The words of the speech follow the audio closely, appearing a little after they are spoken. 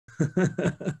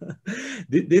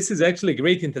This is actually a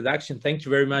great introduction. Thank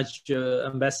you very much,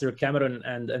 Ambassador Cameron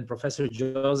and Professor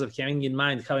Joseph, having in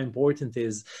mind how important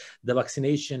is the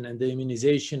vaccination and the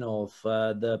immunization of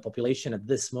the population at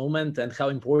this moment, and how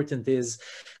important is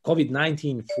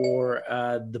COVID-19 for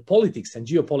the politics and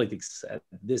geopolitics at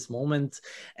this moment.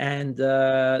 And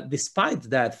despite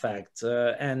that fact,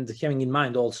 and having in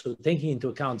mind also taking into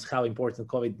account how important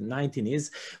COVID-19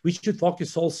 is, we should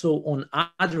focus also on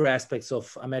other aspects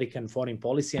of American foreign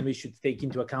policy, and we should take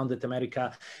into account that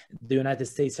America, the United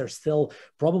States, are still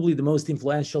probably the most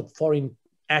influential foreign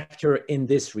actor in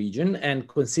this region. And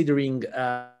considering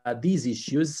these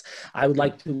issues, I would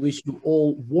like to wish you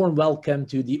all warm welcome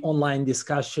to the online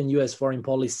discussion, U.S. Foreign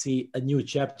Policy, a New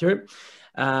Chapter,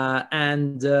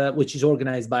 which is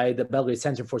organized by the Belgrade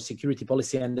Center for Security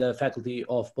Policy and the Faculty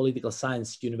of Political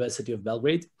Science, University of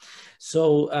Belgrade.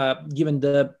 So given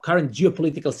the current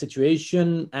geopolitical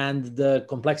situation and the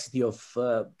complexity of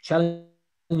challenges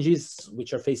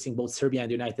which are facing both Serbia and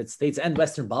the United States and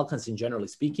Western Balkans in generally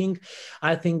speaking,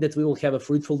 I think that we will have a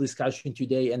fruitful discussion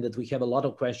today, and that we have a lot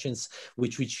of questions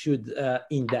which we should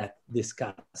in depth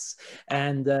discuss.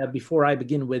 And before I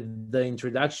begin with the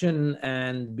introduction,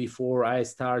 and before I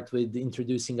start with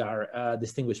introducing our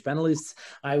distinguished panelists,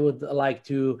 I would like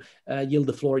to yield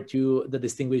the floor to the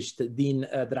distinguished Dean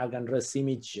Dragan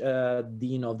Rasimic,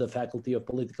 Dean of the Faculty of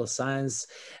Political Science,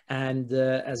 and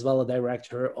as well a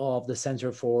Director of the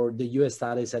Center for the U.S.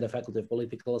 Studies at the Faculty of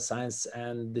Political Science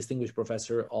and Distinguished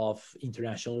Professor of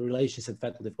International Relations at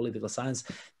Faculty of Political Science.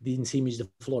 Dean Simic, the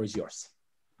floor is yours.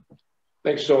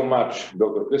 Thanks so much,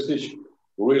 Dr. Krstic.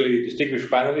 Really distinguished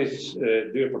panelists,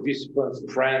 dear participants,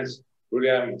 friends.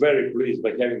 Really, I'm very pleased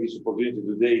by having this opportunity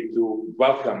today to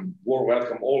warm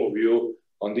welcome all of you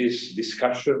on this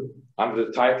discussion under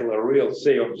the title "A Real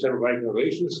Say on Serbo-American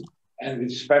Relations," and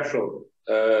with special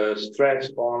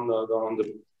stress on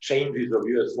the changes of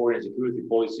U.S. foreign and security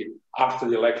policy after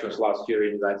the elections last year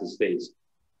in the United States.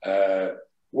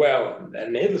 Well,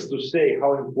 and needless to say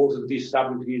how important this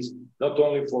subject is, not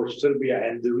only for Serbia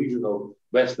and the regional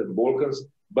Western Balkans,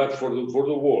 but for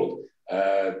the world.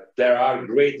 There are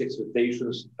great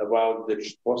expectations about the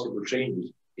possible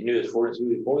changes in U.S. foreign and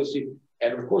security policy.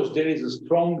 And of course, there is a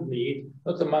strong need,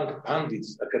 not among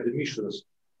pundits, academicians,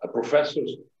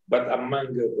 professors, but among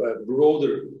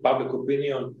broader public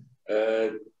opinion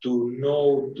to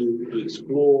know, to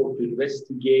explore, to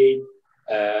investigate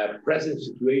present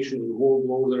situation in world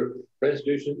order, present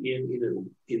situation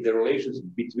in the relations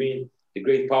between the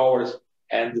great powers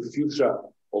and the future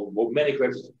of many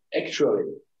questions. Actually,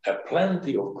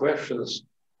 plenty of questions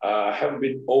have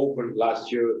been opened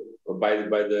last year by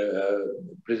the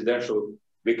presidential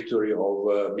victory of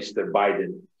Mr.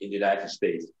 Biden in the United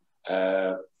States.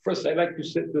 First, I'd like to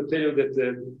tell you that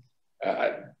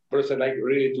first, I'd like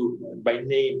really to, by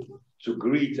name, to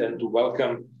greet and to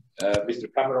welcome Mr.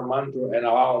 Cameron Munter, and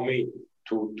allow me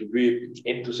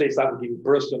to say something in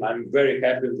person. I'm very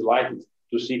happy and delighted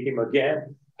to see him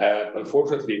again.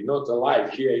 Unfortunately, not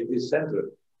alive here in this center.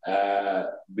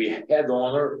 We had the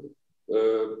honor.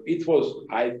 It was,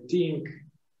 I think,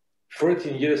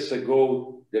 13 years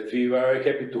ago that we were very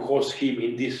happy to host him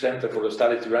in this Center for the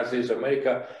Studies of the United States of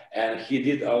America, and he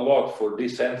did a lot for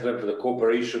this center and for the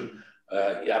cooperation,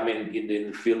 in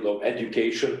the field of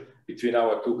education between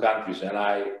our two countries. And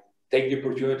I take the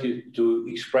opportunity to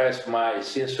express my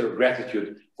sincere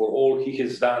gratitude for all he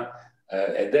has done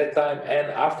at that time.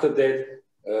 And after that,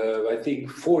 I think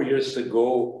 4 years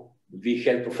ago, we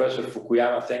had Professor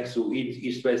Fukuyama, thanks to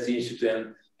East-West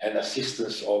Institute and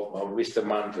assistance of Mr.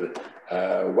 Munter.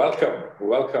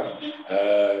 Welcome,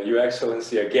 Your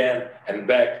Excellency, again and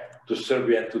back to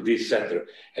Serbia and to this center.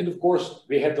 And of course,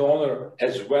 we had the honor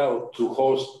as well to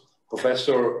host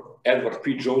Professor Edward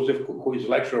P. Joseph, who is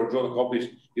lecturer of Johns Hopkins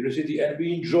University, and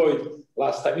we enjoyed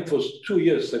last time, it was 2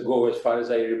 years ago, as far as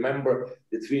I remember,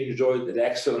 that we enjoyed an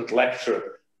excellent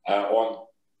lecture on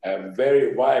a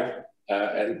very wide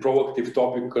and provocative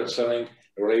topic concerning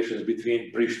relations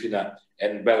between Pristina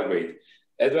and Belgrade.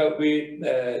 As well, we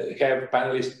have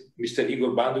panelist Mr.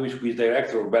 Igor Bandovic, who is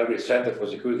director of Belgrade Center for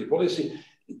Security Policy.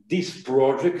 This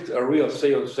project, A Real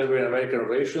Say on Serbian American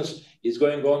Relations, is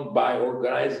going on by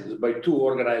two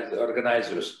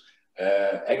organizers.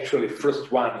 Actually,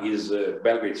 first one is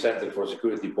Belgrade Center for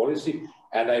Security Policy,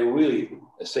 and I really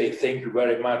say thank you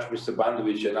very much, Mr.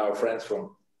 Bandovic, and our friends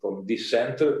from this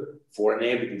center for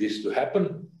enabling this to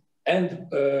happen. And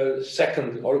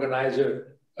second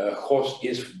organizer, host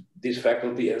is this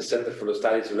faculty and Center for the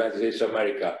Studies of the United States of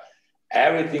America.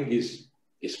 Everything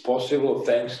is possible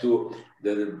thanks to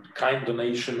the kind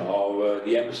donation of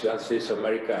the Embassy of the United States of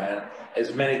America, and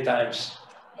as many times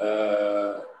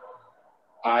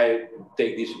I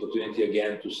take this opportunity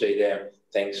again to say them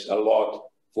thanks a lot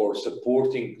for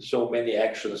supporting so many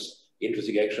actions,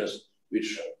 interesting actions, which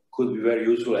could be very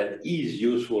useful and is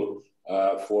useful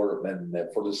for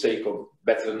the sake of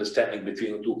better understanding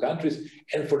between the two countries.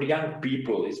 And for the young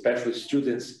people, especially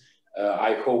students,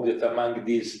 I hope that among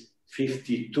these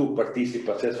 52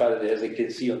 participants, as far as I can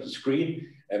see on the screen,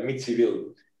 Mitzi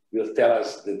will tell us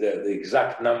the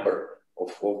exact number of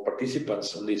participants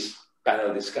on this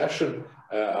panel discussion.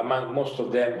 Among most of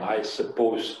them, I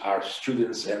suppose, are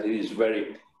students, and it is very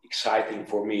exciting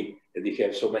for me that we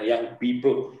have so many young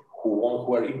people who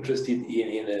are interested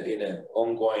in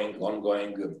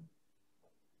ongoing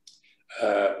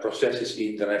processes in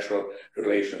international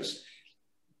relations.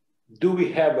 Do we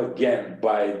have again,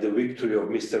 by the victory of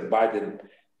Mr. Biden,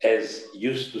 as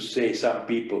used to say some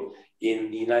people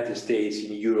in the United States,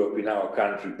 in Europe, in our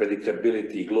country,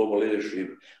 predictability, global leadership,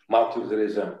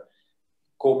 multilateralism,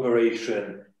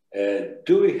 cooperation?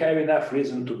 Do we have enough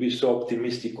reason to be so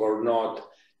optimistic or not?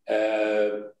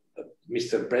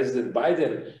 Mr. President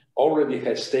Biden already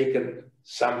has taken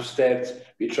some steps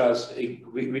which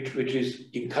is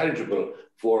encourageable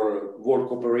for world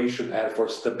cooperation and for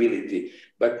stability.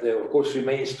 But of course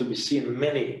remains to be seen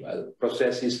many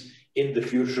processes in the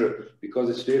future, because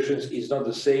the situation is not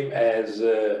the same as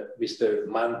Mr.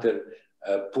 Munter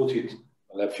put it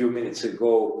a few minutes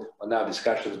ago on our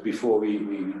discussions before we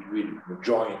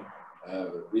join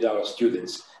with our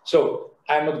students. So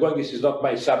I'm not going, this is not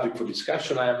my subject for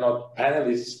discussion. I am not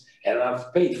panelist, and I'm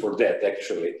paid for that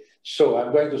actually. So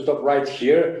I'm going to stop right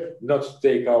here, not to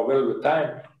take our valuable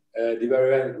time. The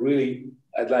very end, really,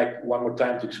 I'd like one more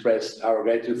time to express our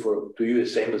gratitude to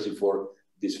U.S. Embassy for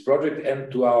this project,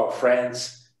 and to our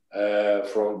friends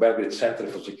from Belgrade Center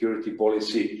for Security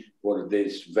Policy for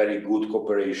this very good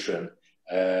cooperation.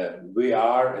 We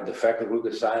are at the Faculty of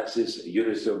Political Sciences,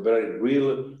 University of Belgrade,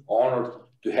 really honored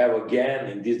to have again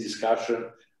in this discussion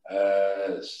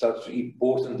such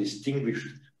important, distinguished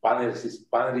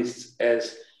panelists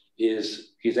as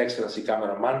is His Excellency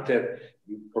Cameron Munter,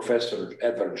 Professor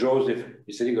Edward Joseph,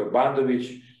 Mr. Igor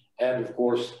Bandovic, and of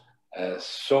course,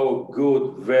 so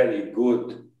good, very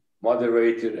good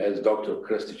moderator as Dr.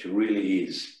 Krstic really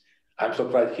is. I'm so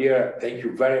glad here. Thank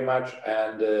you very much,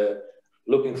 and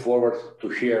looking forward to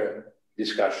hear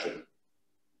discussion.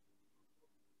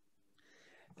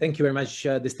 Thank you very much,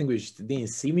 distinguished Dean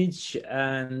Simic.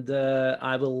 And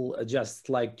I will just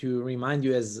like to remind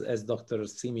you, as Dr.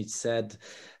 Simic said,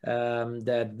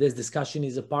 that this discussion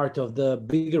is a part of the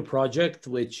bigger project,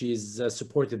 which is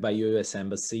supported by U.S.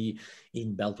 Embassy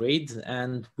in Belgrade,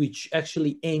 and which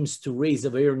actually aims to raise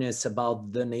awareness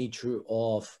about the nature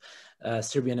of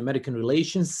Serbian-American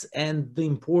relations and the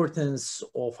importance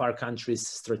of our country's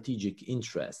strategic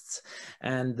interests.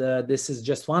 And this is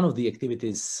just one of the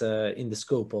activities in the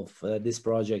scope of this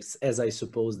project, as I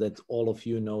suppose that all of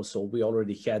you know. So we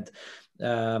already had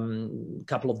a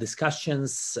couple of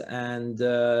discussions, and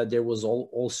there was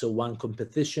also one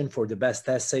competition for the best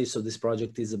essay. So this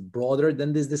project is broader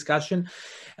than this discussion.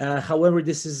 However,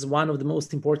 this is one of the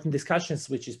most important discussions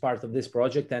which is part of this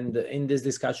project. And in this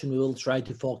discussion, we will try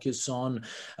to focus on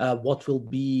what will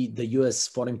be the US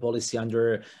foreign policy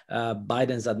under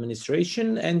Biden's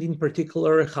administration, and in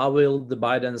particular, how will the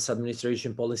Biden's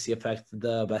administration policy affect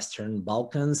the Western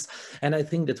Balkans. And I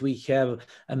think that we have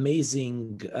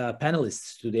amazing panelists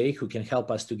today who can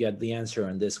help us to get the answer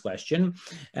on this question.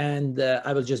 And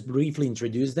I will just briefly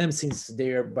introduce them, since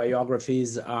their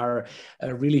biographies are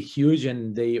really huge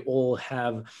and they all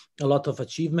have a lot of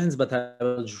achievements, but I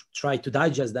will try to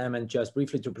digest them and just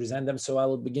briefly to present them. So I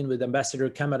will begin with Ambassador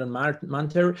Cameron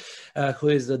Munter, who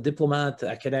is a diplomat,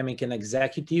 academic, and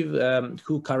executive,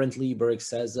 who currently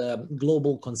works as a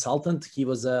global consultant. He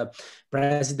was a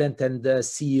president and the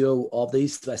CEO of the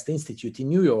East-West Institute in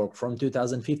New York from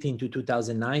 2015 to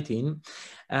 2019.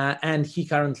 And he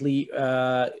currently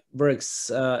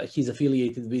works, he's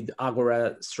affiliated with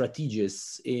Agora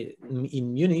Strategies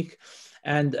in Munich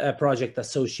and Project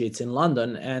Associates in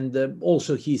London. And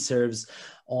also he serves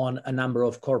on a number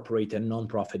of corporate and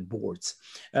nonprofit boards.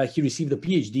 He received a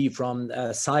PhD from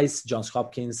SAIS, Johns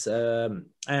Hopkins,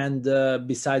 and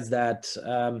besides that,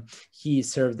 he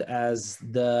served as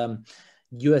the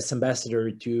US ambassador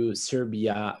to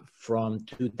Serbia from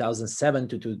 2007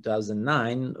 to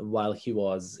 2009 while he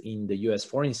was in the US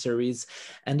Foreign Service,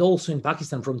 and also in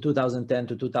Pakistan from 2010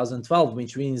 to 2012,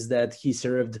 which means that he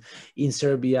served in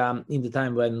Serbia in the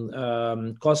time when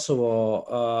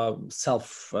Kosovo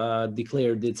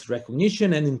self-declared its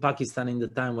recognition, and in Pakistan in the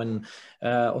time when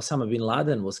Osama bin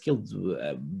Laden was killed,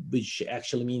 which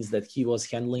actually means that he was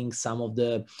handling some of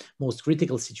the most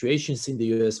critical situations in the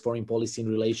US foreign policy in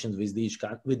relations with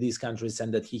these countries,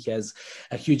 and that he has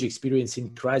a huge experience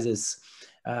in crisis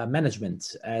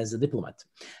management as a diplomat.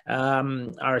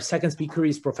 Our second speaker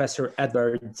is Professor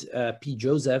Edward P.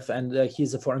 Joseph, and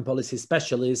he's a foreign policy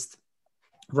specialist,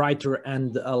 writer,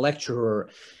 and a lecturer,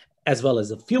 as well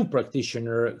as a field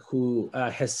practitioner who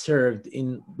has served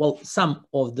in, well, some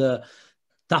of the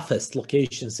toughest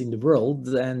locations in the world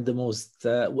and the most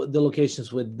the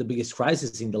locations with the biggest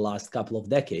crisis in the last couple of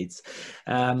decades.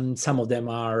 Some of them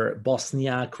are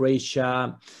Bosnia,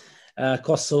 Croatia,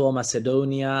 Kosovo,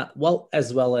 Macedonia, well,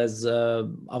 as well as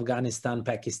Afghanistan,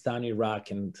 Pakistan,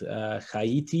 Iraq, and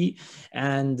Haiti.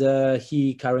 And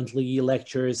he currently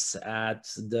lectures at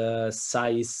the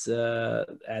SAIS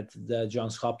at the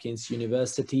Johns Hopkins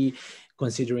University.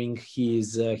 Considering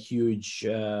his huge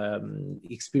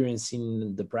experience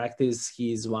in the practice,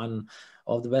 he is one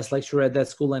of the best lecturers at that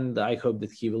school, and I hope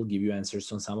that he will give you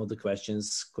answers on some of the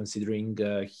questions, considering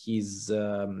his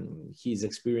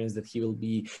experience, that he will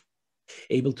be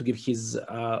able to give his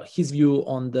view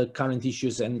on the current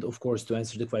issues, and of course to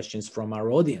answer the questions from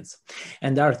our audience.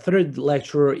 And our third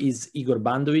lecturer is Igor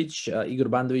Bandovic. Igor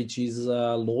Bandovic is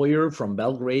a lawyer from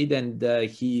Belgrade, and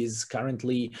he is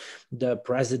currently the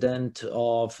president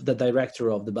of the director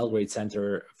of the Belgrade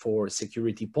Center for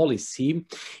Security Policy,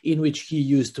 in which he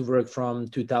used to work from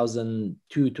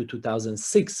 2002 to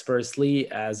 2006, firstly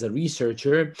as a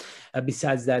researcher.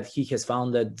 Besides that, he has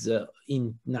founded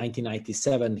in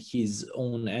 1997 his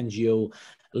own NGO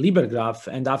Libergraph,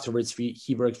 and afterwards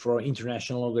he worked for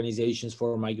international organizations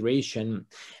for migration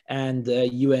and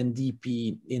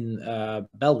UNDP in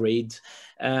Belgrade,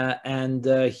 and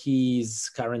he's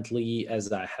currently,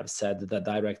 as I have said, the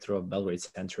director of Belgrade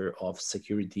Center of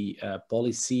Security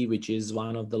Policy, which is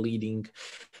one of the leading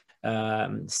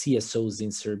CSOs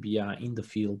in Serbia in the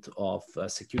field of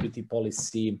security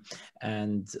policy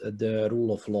and the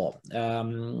rule of law.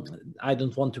 I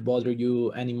don't want to bother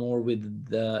you anymore with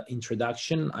the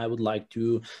introduction. I would like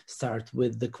to start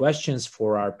with the questions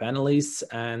for our panelists,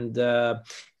 and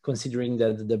considering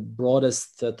that the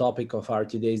broadest topic of our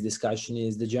today's discussion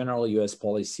is the general US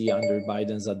policy under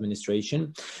Biden's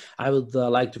administration, I would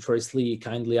like to firstly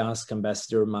kindly ask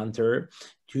Ambassador Munter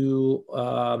to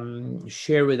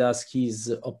share with us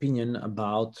his opinion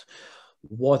about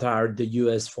what are the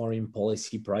US foreign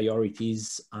policy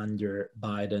priorities under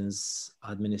Biden's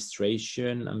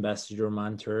administration. Ambassador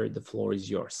Munter, the floor is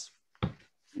yours.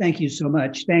 Thank you so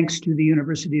much. Thanks to the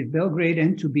University of Belgrade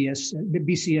and to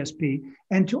BCSP,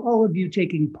 and to all of you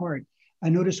taking part. I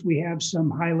notice we have some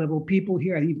high-level people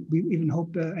here. I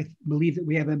believe that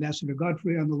we have Ambassador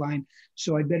Godfrey on the line,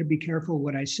 so I'd better be careful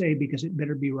what I say because it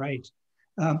better be right.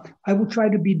 I will try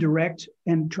to be direct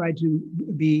and try to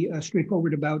be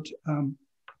straightforward about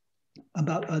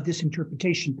this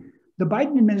interpretation. The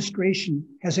Biden administration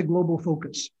has a global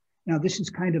focus. Now, this is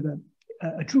kind of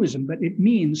a truism, but it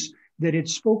means that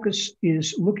its focus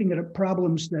is looking at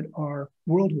problems that are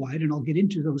worldwide, and I'll get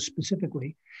into those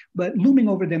specifically, but looming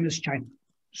over them is China.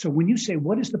 So when you say,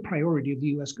 what is the priority of the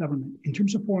US government in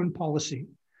terms of foreign policy,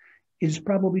 it is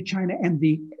probably China and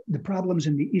the problems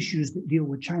and the issues that deal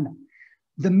with China.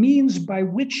 The means by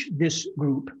which this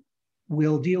group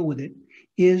will deal with it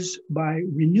is by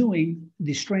renewing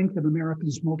the strength of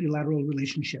America's multilateral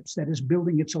relationships, that is,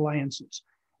 building its alliances.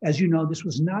 As you know, this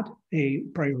was not a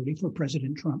priority for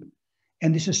President Trump.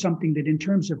 And this is something that in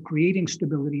terms of creating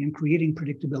stability and creating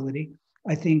predictability,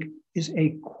 I think is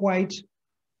a quite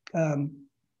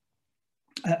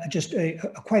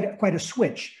a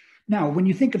switch. Now, when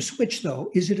you think of switch though,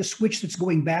 is it a switch that's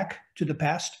going back to the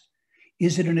past?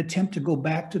 Is it an attempt to go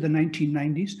back to the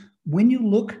 1990s? When you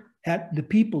look at the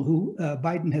people who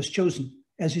Biden has chosen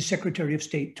as his Secretary of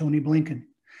State, Tony Blinken,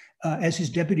 as his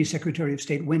Deputy Secretary of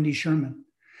State, Wendy Sherman,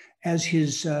 as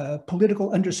his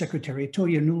political undersecretary,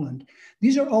 Toya Nuland,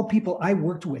 these are all people I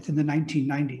worked with in the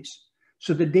 1990s.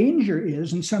 So the danger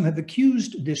is, and some have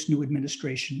accused this new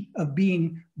administration of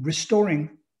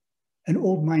restoring an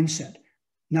old mindset.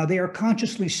 Now, they are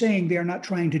consciously saying they are not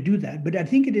trying to do that, but I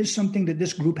think it is something that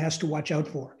this group has to watch out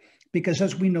for, because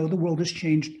as we know, the world has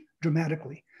changed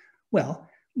dramatically. Well,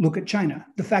 look at China.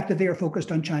 The fact that they are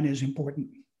focused on China is important.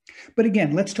 But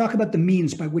again, let's talk about the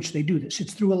means by which they do this.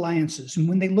 It's through alliances. And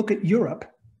when they look at Europe,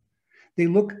 They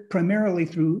look primarily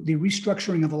through the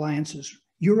restructuring of alliances.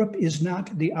 Europe is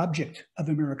not the object of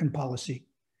American policy.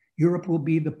 Europe will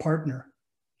be the partner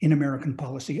in American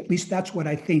policy. At least that's what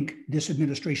I think this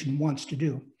administration wants to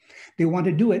do. They want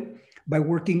to do it by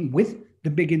working with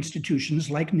the big institutions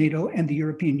like NATO and the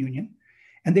European Union.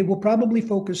 And they will probably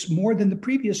focus more than the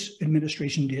previous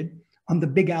administration did on the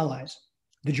big allies,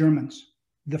 the Germans,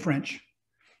 the French.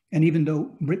 And even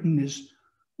though Britain is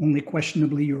only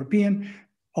questionably European,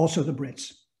 also the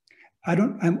Brits.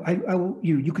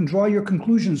 You can draw your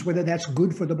conclusions whether that's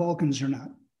good for the Balkans or not,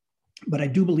 but I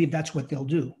do believe that's what they'll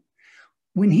do.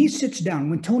 When he sits down,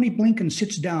 when Tony Blinken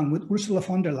sits down with Ursula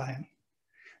von der Leyen,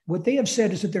 what they have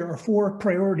said is that there are 4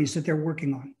 priorities that they're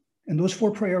working on. And those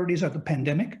 4 priorities are the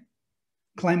pandemic,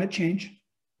 climate change,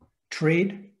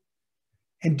 trade,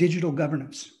 and digital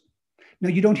governance. Now,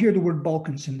 you don't hear the word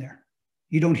Balkans in there.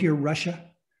 You don't hear Russia.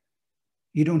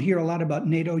 You don't hear a lot about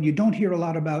NATO. You don't hear a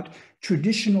lot about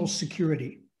traditional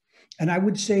security. And I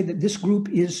would say that this group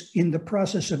is in the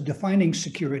process of defining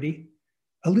security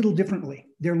a little differently.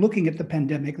 They're looking at the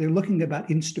pandemic. They're looking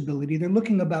about instability. They're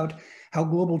looking about how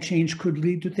global change could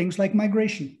lead to things like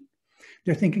migration.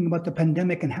 They're thinking about the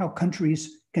pandemic and how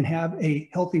countries can have a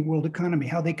healthy world economy,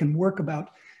 how they can work about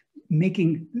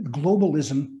making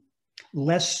globalism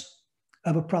less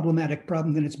of a problematic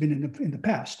problem than it's been in the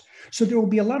past. So there will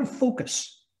be a lot of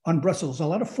focus on Brussels, a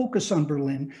lot of focus on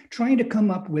Berlin, trying to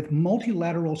come up with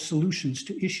multilateral solutions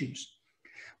to issues.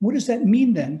 What does that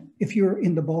mean then if you're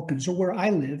in the Balkans or where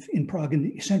I live in Prague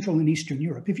in Central and Eastern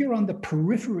Europe? If you're on the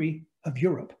periphery of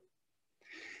Europe,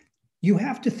 you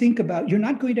have to think about, you're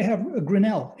not going to have a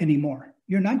Grenell anymore.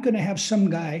 You're not going to have some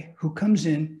guy who comes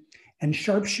in and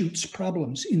sharpshoots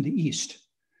problems in the East.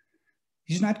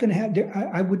 He's not going to have,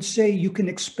 I would say you can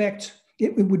expect,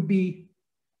 it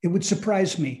would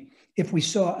surprise me if we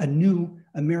saw a new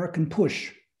American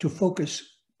push to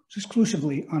focus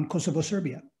exclusively on Kosovo,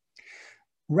 Serbia.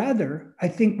 Rather, I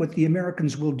think what the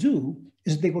Americans will do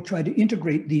is they will try to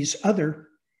integrate these other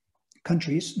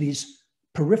countries, these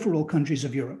peripheral countries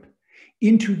of Europe,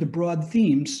 into the broad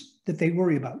themes that they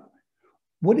worry about.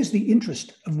 What is the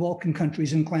interest of Balkan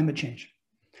countries in climate change?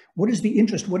 What is the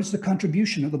interest? What is the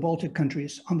contribution of the Baltic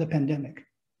countries on the pandemic?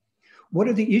 What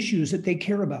are the issues that they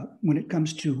care about when it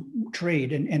comes to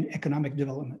trade and economic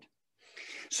development?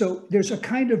 So there's a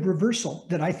kind of reversal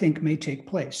that I think may take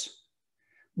place,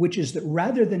 which is that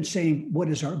rather than saying, what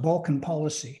is our Balkan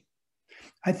policy?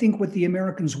 I think what the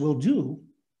Americans will do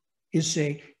is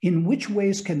say, in which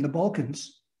ways can the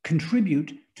Balkans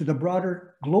contribute to the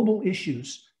broader global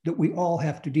issues that we all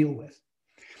have to deal with?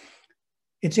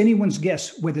 It's anyone's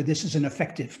guess whether this is an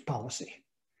effective policy.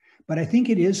 But I think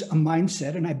it is a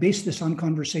mindset, and I base this on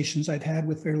conversations I've had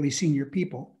with fairly senior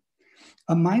people,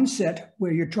 a mindset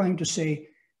where you're trying to say,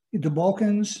 the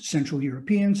Balkans, Central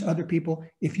Europeans, other people,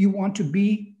 if you want to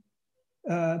be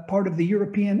part of the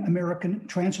European-American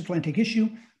transatlantic issue,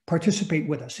 participate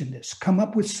with us in this. Come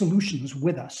up with solutions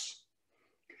with us,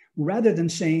 rather than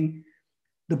saying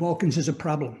the Balkans is a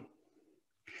problem.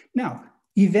 Now,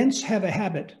 events have a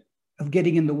habit of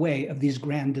getting in the way of these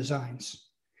grand designs.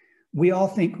 We all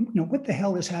think, what the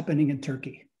hell is happening in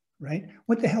Turkey, right?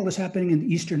 What the hell is happening in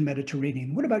the Eastern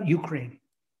Mediterranean? What about Ukraine?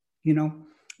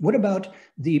 What about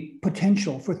the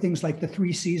potential for things like the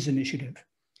 3 Cs initiative?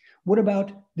 What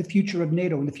about the future of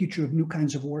NATO and the future of new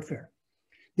kinds of warfare?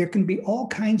 There can be all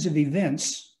kinds of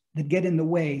events that get in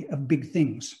the way of big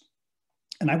things.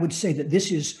 And I would say that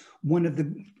this is one of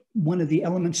the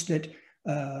elements that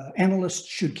analysts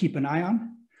should keep an eye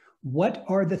on. What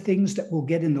are the things that will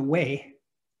get in the way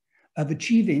of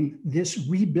achieving this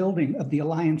rebuilding of the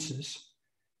alliances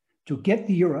to get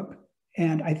the Europe,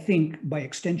 and I think by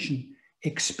extension,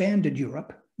 expanded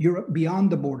Europe beyond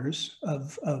the borders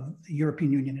of the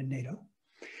European Union and NATO,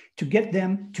 to get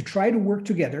them to try to work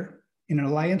together in an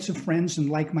alliance of friends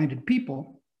and like-minded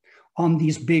people on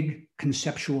these big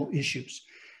conceptual issues.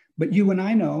 But you and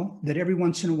I know that every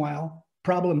once in a while,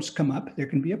 problems come up. There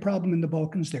can be a problem in the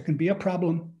Balkans. There can be a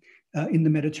problem in the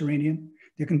Mediterranean.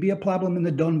 There can be a problem in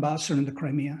the Donbass or in the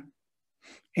Crimea.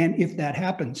 And if that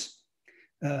happens,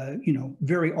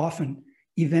 very often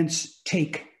events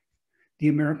take the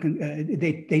American,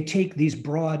 they take these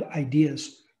broad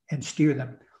ideas and steer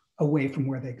them away from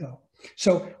where they go.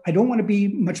 So I don't want to be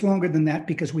much longer than that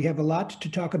because we have a lot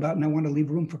to talk about and I want to leave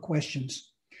room for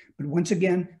questions. But once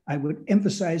again, I would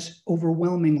emphasize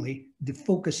overwhelmingly the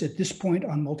focus at this point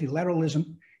on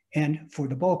multilateralism, and for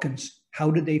the Balkans,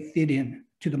 how do they fit in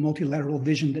to the multilateral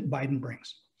vision that Biden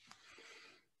brings?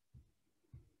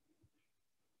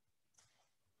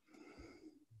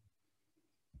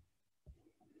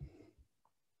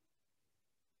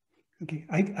 Okay,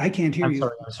 I can't hear you.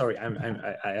 I'm sorry.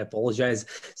 I apologize.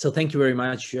 So thank you very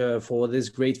much for this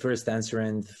great first answer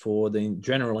and for the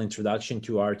general introduction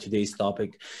to our today's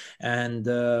topic. And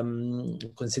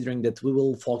considering that we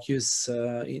will focus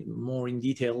more in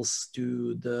details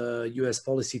to the US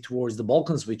policy towards the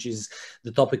Balkans, which is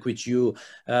the topic which you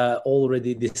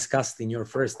already discussed in your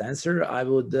first answer, I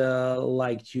would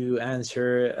like to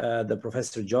answer the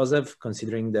Professor Joseph,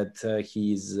 considering that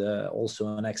he's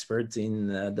also an expert in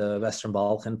the Western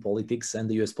Balkan politics and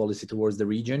the US policy towards the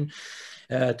region,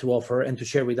 to offer and to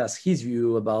share with us his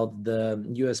view about the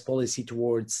US policy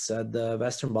towards the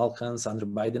Western Balkans under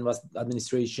Biden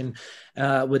administration,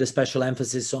 with a special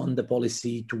emphasis on the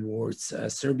policy towards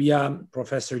Serbia.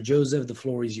 Professor Joseph, the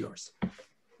floor is yours.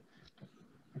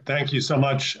 Thank you so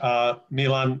much,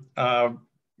 Milan.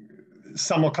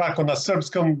 Samo kratko na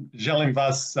srpskom, želim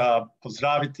vas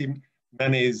pozdraviti.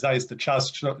 Meni je zaista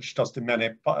čast što ste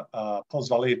mene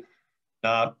pozvali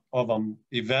na ovom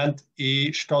event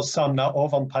i što sam na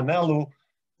ovom panelu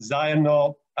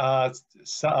zajedno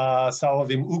sa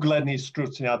ovim uglednim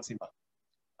stručnjacima,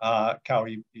 kao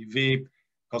i vi,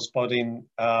 gospodin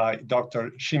dr.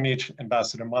 Šimić,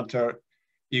 ambasador Munter,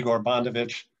 Igor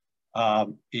Bandovic,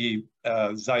 i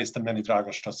zaista meni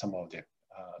drago što sam ovdje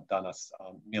danas,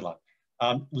 Milan.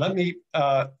 Let me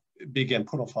begin,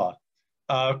 puno hvala.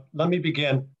 Let me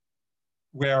begin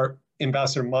where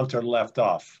Ambassador Munter left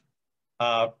off,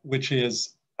 which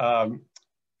is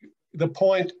the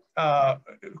point,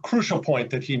 crucial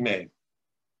point that he made,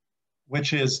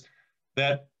 which is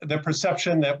that the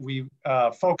perception that we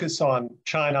focus on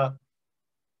China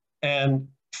and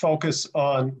focus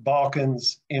on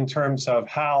Balkans in terms of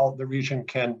how the region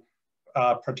can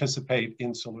participate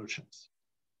in solutions.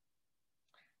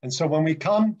 And so when we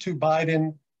come to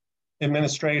Biden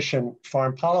administration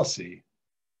foreign policy,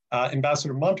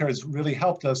 Ambassador Munter has really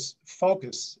helped us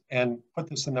focus and put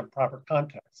this in the proper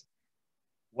context.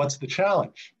 What's the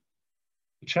challenge?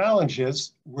 The challenge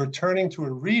is we're turning to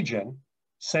a region,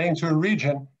 saying to a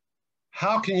region,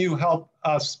 how can you help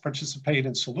us participate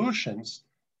in solutions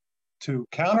to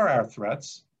counter our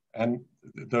threats and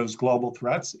those global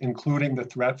threats, including the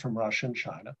threat from Russia and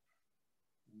China,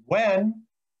 when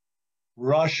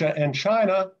Russia and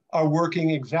China are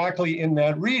working exactly in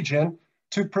that region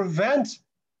to prevent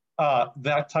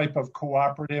that type of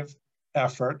cooperative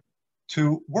effort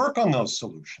to work on those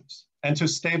solutions and to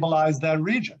stabilize that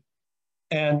region.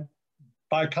 And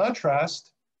by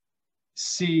contrast,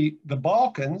 see the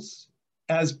Balkans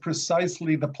as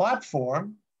precisely the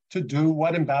platform to do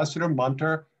what Ambassador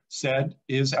Munter said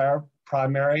is our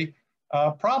primary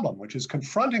problem, which is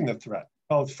confronting the threat,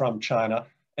 both from China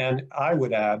and I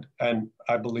would add, and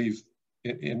I believe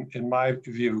in my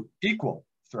view, equal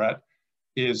threat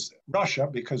is Russia,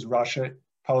 because Russia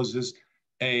poses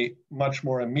a much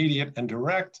more immediate and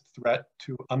direct threat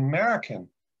to American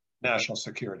national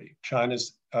security.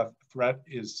 China's threat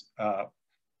is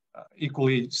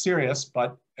equally serious,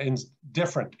 but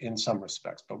different in some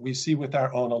respects. But we see with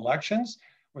our own elections,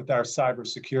 with our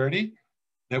cybersecurity,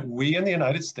 that we in the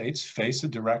United States face a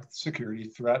direct security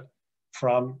threat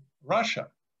from Russia.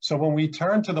 So when we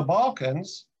turn to the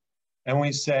Balkans and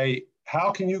we say,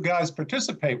 how can you guys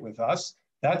participate with us?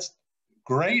 That's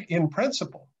great in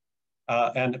principle,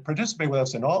 and participate with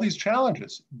us in all these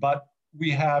challenges. But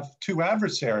we have two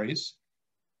adversaries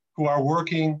who are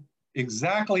working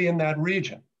exactly in that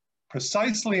region,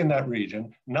 precisely in that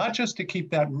region, not just to keep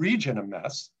that region a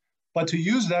mess, but to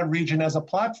use that region as a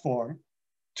platform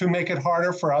to make it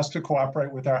harder for us to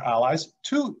cooperate with our allies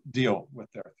to deal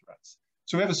with their threats.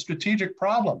 So we have a strategic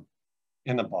problem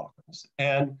in the Balkans.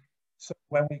 And so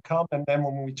when we come, and then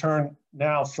when we turn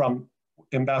now from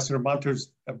Ambassador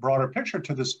Munter's broader picture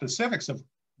to the specifics of,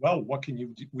 well, what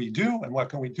can we do and what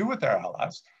can we do with our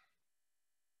allies?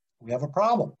 We have a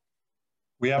problem.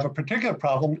 We have a particular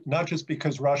problem, not just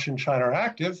because Russia and China are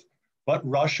active, but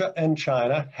Russia and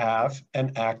China have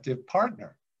an active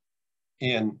partner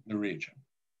in the region.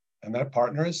 And that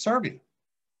partner is Serbia.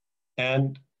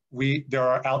 And there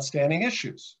are outstanding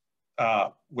issues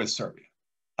with Serbia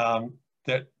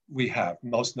that we have,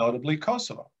 most notably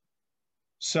Kosovo.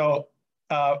 So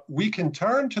we can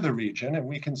turn to the region and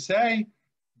we can say,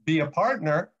 be a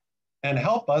partner and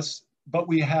help us, but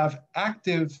we have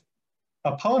active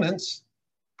opponents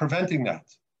preventing that.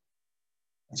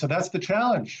 And so that's the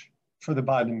challenge for the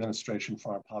Biden administration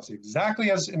foreign policy,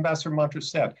 exactly as Ambassador Munter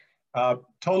said.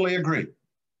 Totally agree.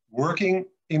 Working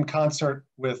in concert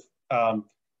with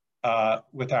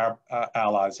our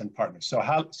allies and partners. So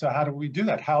how do we do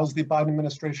that? How is the Biden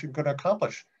administration going to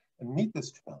accomplish and meet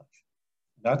this challenge?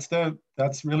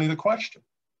 That's really the question.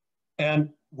 And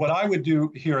what I would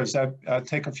do here is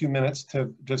take a few minutes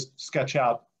to just sketch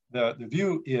out the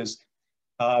view is,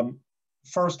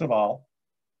 first of all,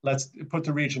 let's put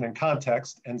the region in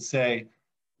context and say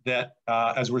that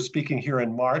as we're speaking here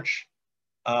in March,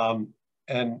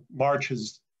 and March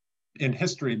has in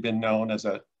history been known as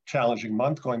a challenging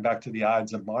month, going back to the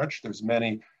Ides of March. There's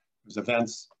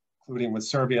events, including with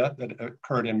Serbia, that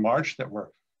occurred in March that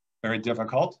were very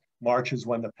difficult. March is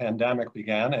when the pandemic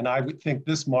began. And I would think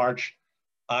this March,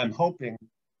 I'm hoping,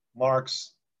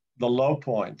 marks the low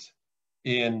point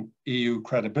in EU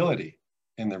credibility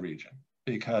in the region,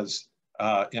 because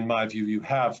in my view, you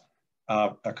have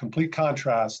a complete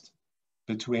contrast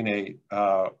between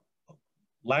a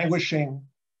languishing,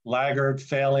 laggard,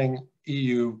 failing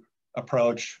EU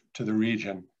approach to the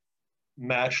region,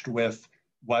 matched with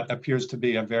what appears to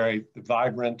be a very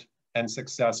vibrant and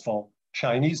successful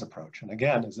Chinese approach. And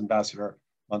again, as Ambassador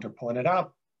Munter pointed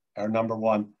out, our number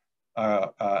one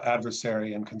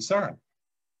adversary and concern.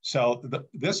 So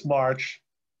this March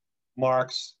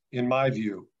marks, in my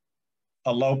view,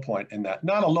 a low point in that.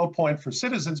 Not a low point for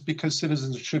citizens, because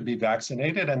citizens should be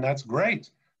vaccinated, and that's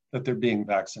great that they're being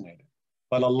vaccinated.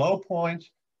 But a low point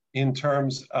in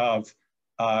terms of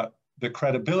the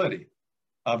credibility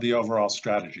of the overall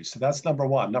strategy. So that's number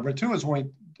one. Number two is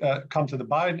when we come to the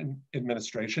Biden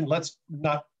administration, let's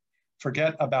not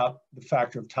forget about the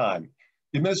factor of time.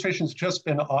 The administration's just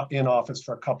been in office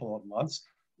for a couple of months,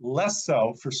 less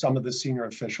so for some of the senior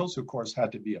officials who, of course,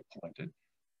 had to be appointed.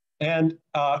 And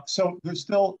so there's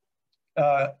still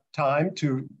time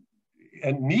to,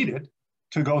 and needed,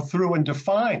 to go through and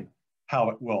define how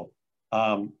it will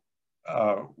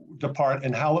depart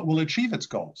and how it will achieve its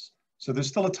goals. So there's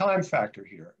still a time factor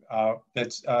here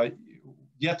that's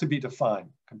yet to be defined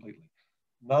completely.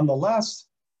 Nonetheless,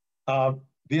 the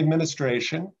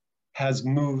administration has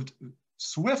moved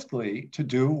swiftly to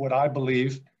do what I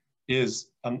believe is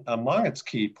among its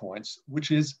key points,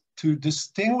 which is to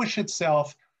distinguish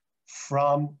itself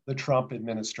from the Trump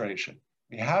administration.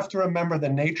 We have to remember the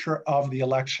nature of the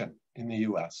election in the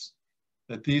US,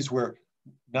 that these were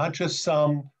not just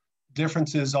some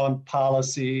differences on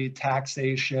policy,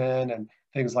 taxation, and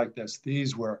things like this.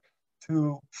 These were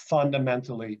two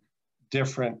fundamentally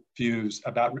different views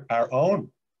about our own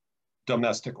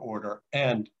domestic order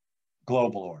and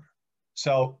global order.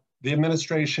 So the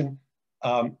administration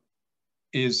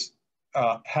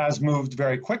has moved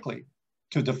very quickly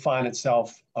to define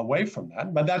itself away from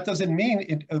that. But that doesn't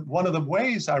mean, one of the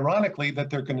ways, ironically, that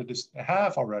they're going to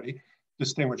have already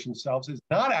distinguished themselves is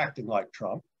not acting like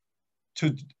Trump,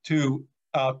 to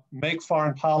make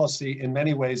foreign policy in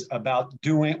many ways about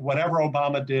doing whatever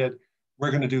Obama did,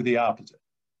 we're going to do the opposite.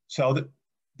 So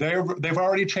they've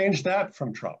already changed that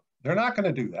from Trump. They're not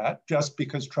going to do that just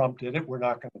because Trump did it. We're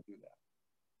not going to do that.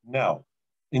 No.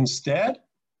 Instead,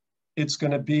 it's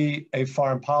going to be a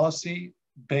foreign policy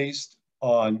based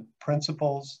on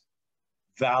principles,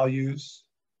 values,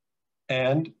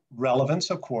 and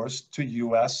relevance, of course, to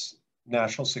US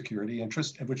national security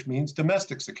interest, which means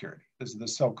domestic security. This is the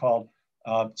so-called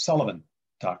Sullivan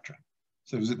Doctrine.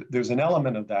 So there's an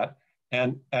element of that.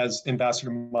 And as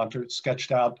Ambassador Munter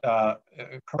sketched out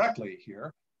correctly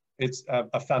here, it's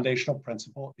a foundational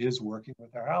principle is working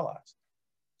with our allies.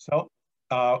 So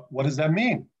what does that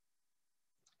mean?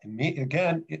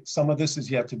 Again, some of this is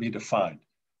yet to be defined.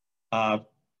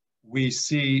 We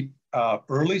see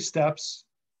early steps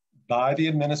by the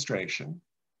administration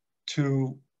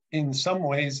to, in some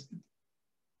ways,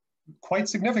 quite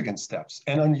significant steps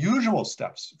and unusual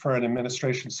steps for an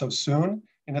administration so soon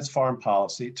in its foreign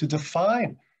policy to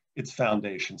define its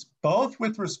foundations, both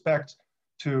with respect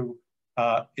to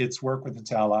its work with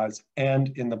its allies and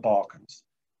in the Balkans.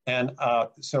 And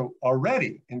so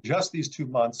already in just these 2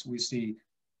 months, we see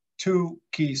two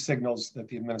key signals that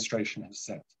the administration has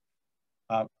sent.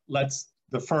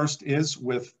 The first is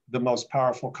with the most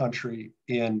powerful country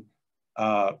in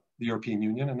the European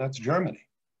Union, and that's Germany.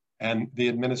 And the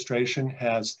administration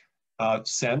has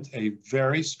sent a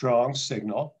very strong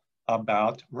signal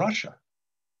about Russia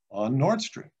on Nord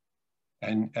Stream.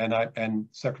 And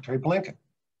Secretary Blinken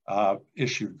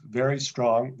issued very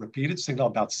strong, repeated signal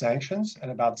about sanctions and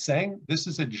about saying this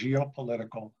is a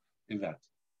geopolitical event.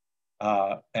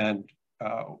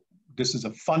 This is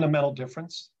a fundamental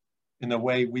difference in the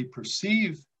way we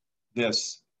perceive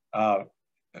this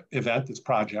event, this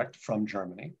project from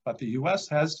Germany. But the US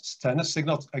has sent a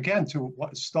signal, again, to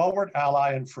a stalwart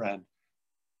ally and friend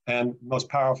and most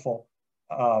powerful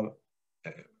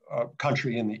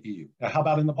country in the EU. Now, how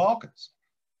about in the Balkans?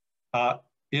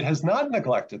 It has not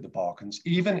neglected the Balkans,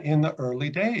 even in the early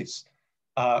days.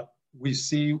 We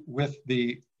see with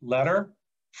the letter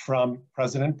from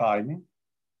President Biden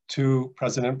to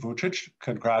President Vučić,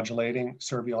 congratulating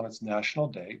Serbia on its National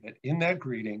Day, that in that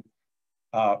greeting,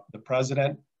 the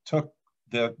president took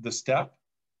the step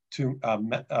to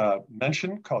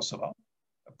mention Kosovo,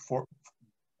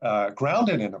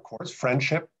 grounded in, of course,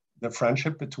 the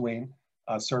friendship between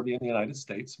Serbia and the United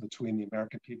States, between the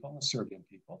American people and the Serbian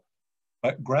people,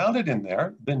 but grounded in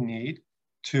there the need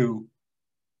to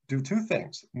do two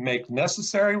things: make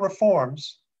necessary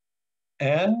reforms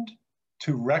and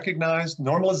to recognize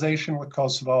normalization with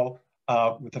Kosovo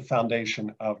with the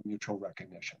foundation of mutual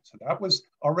recognition. So that was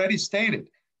already stated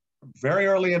very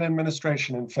early in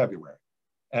administration in February.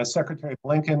 As Secretary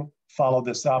Blinken followed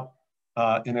this up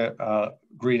in a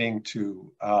greeting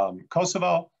to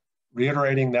Kosovo,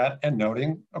 reiterating that and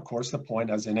noting, of course, the point,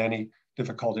 as in any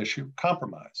difficult issue,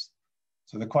 compromise.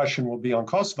 So the question will be on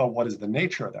Kosovo, what is the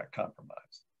nature of that compromise?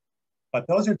 But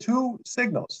those are two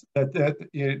signals that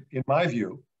in my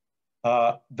view,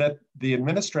 that the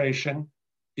administration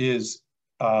is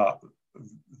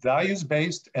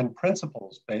values-based and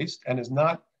principles-based and is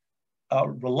not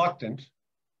reluctant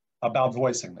about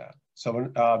voicing that.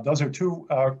 So those are two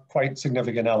quite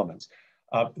significant elements.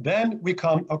 Then we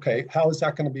come, okay, how is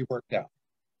that going to be worked out?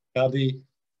 Now,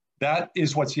 that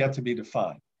is what's yet to be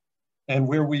defined. And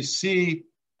where we see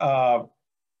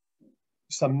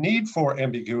some need for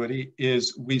ambiguity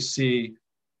is we see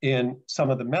in some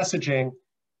of the messaging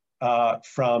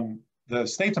from the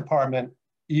State Department,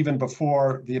 even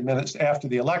before after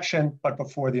the election, but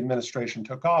before the administration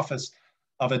took office,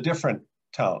 of a different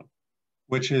tone,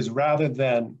 which is rather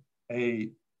than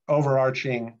a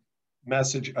overarching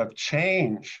message of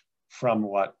change from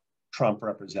what Trump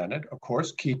represented, of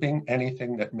course, keeping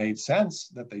anything that made sense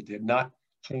that they did, not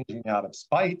changing out of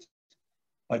spite,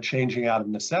 but changing out of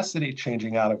necessity,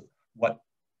 changing out of what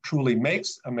truly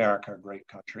makes America a great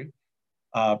country.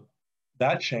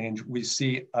 That change, we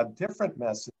see a different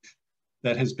message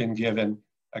that has been given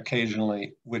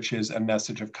occasionally, which is a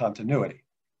message of continuity.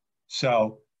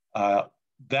 So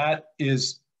that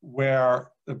is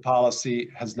where the policy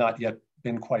has not yet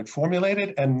been quite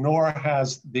formulated, and nor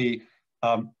has the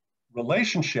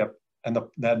relationship and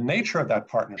the nature of that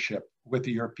partnership with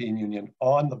the European Union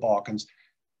on the Balkans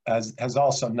has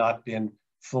also not been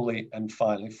fully and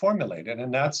finally formulated.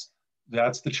 And that's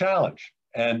the challenge.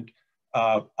 And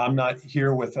I'm not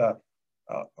here with a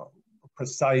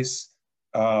precise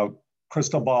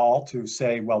crystal ball to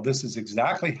say, well, this is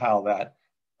exactly how that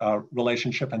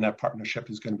relationship and that partnership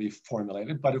is going to be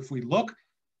formulated. But if we look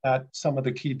at some of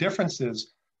the key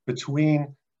differences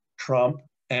between Trump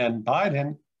and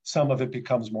Biden, some of it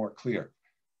becomes more clear.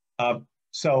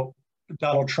 So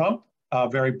Donald Trump,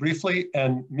 very briefly,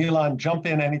 and Milan, jump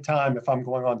in anytime if I'm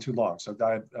going on too long. So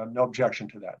I have no objection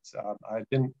to that. I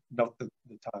didn't note the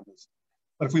time.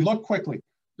 But if we look quickly,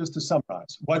 just to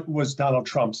summarize, what was Donald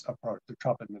Trump's approach, the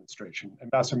Trump administration?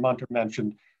 Ambassador Munter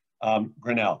mentioned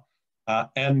Grinnell,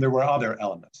 and there were other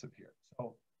elements of here.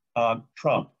 So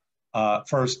Trump,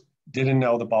 first, didn't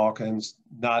know the Balkans,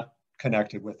 not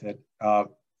connected with it,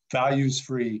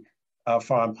 values-free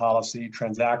foreign policy,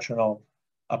 transactional,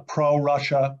 a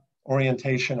pro-Russia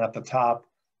orientation at the top,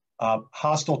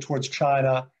 hostile towards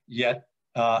China, yet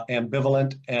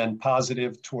ambivalent and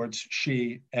positive towards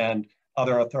Xi and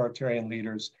other authoritarian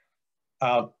leaders.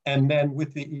 And then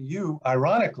with the EU,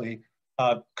 ironically,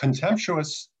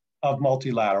 contemptuous of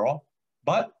multilateral,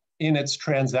 but in its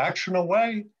transactional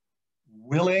way,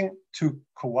 willing to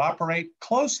cooperate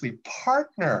closely,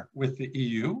 partner with the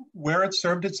EU where it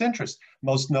served its interest,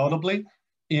 most notably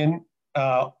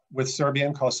with Serbia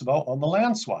and Kosovo on the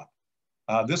land swap.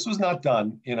 This was not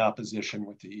done in opposition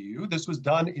with the EU. This was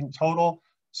done in total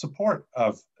support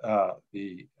of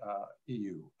the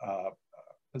EU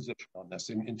position on this,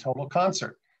 in total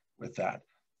concert with that.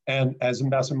 And as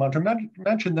Ambassador Munter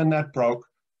mentioned, then that broke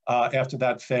after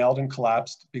that failed and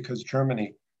collapsed because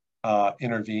Germany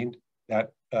intervened.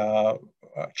 That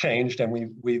changed,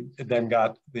 and we then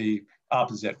got the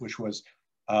opposite, which was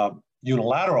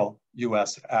unilateral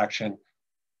US action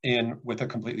with a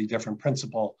completely different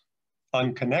principle,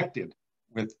 unconnected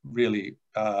with really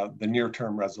the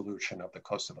near-term resolution of the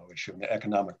Kosovo issue and the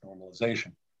economic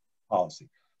normalization policy.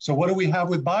 So what do we have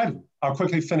with Biden? I'll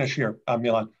quickly finish here,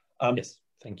 Milan. Yes,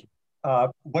 thank you.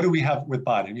 What do we have with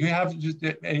Biden? You have just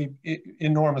an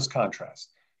enormous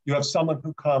contrast. You have someone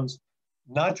who comes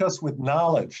not just with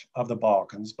knowledge of the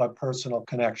Balkans, but personal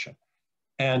connection.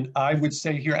 And I would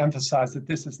say here, emphasize that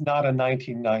this is not a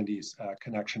 1990s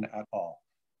connection at all,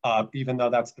 even though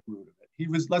that's the root of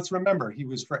it. Let's remember, he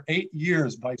was for 8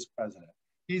 years vice president.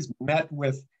 He's met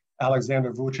with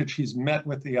Alexander Vučić. He's met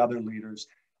with the other leaders.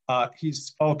 He's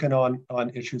spoken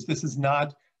on issues. This is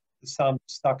not some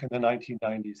stuck in the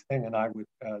 1990s thing, and I would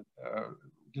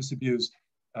disabuse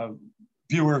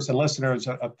viewers and listeners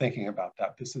of thinking about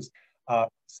that. This is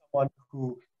someone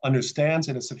who understands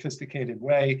in a sophisticated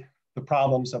way the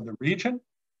problems of the region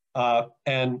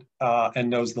and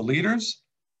knows the leaders,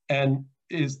 and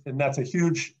that's a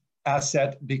huge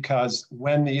asset, because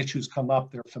when the issues come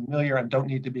up, they're familiar and don't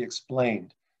need to be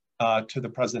explained to the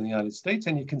President of the United States,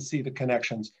 and you can see the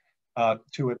connections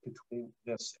to it between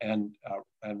this and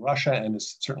Russia, and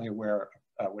is certainly aware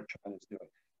of what China is doing.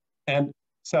 And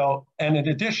so, and in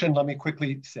addition, let me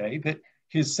quickly say that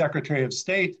his Secretary of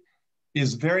State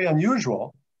is very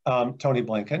unusual, Tony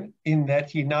Blinken, in that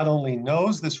he not only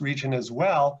knows this region as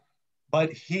well,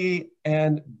 but he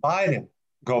and Biden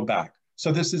go back.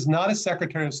 So this is not a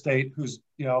Secretary of State who's,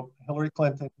 Hillary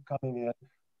Clinton coming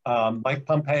in, Mike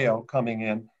Pompeo coming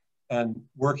in and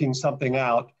working something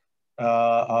out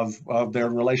of their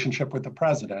relationship with the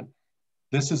president.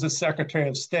 This is a Secretary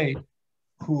of State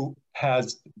who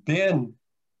has been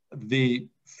the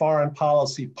foreign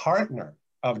policy partner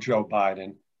of Joe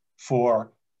Biden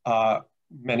for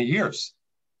many years.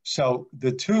 So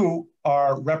the two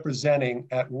are representing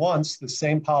at once the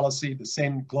same policy, the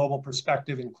same global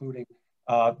perspective, including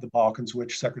the Balkans,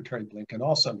 which Secretary Blinken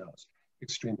also knows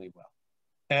extremely well.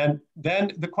 And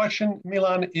then the question,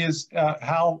 Milan, is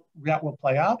how that will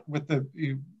play out with the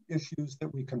issues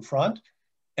that we confront.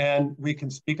 And we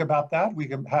can speak about that.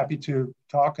 We're happy to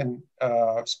talk and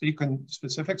speak in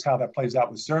specifics, how that plays out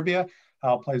with Serbia,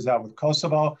 how it plays out with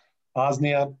Kosovo,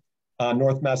 Bosnia,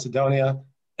 North Macedonia,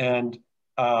 and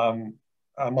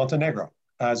Montenegro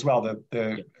as well,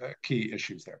 the key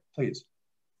issues there. Please.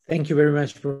 Thank you very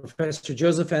much, Professor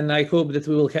Joseph, and I hope that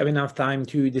we will have enough time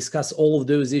to discuss all of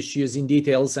those issues in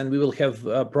details, and we will have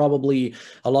probably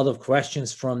a lot of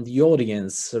questions from the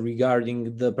audience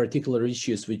regarding the particular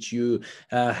issues which you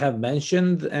have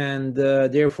mentioned, and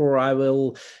therefore I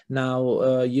will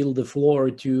now yield the floor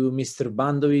to Mr.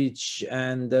 Bandovic,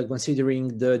 and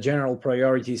considering the general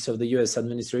priorities of the US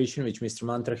administration, which Mr.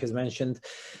 Munter has mentioned,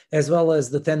 as well as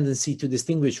the tendency to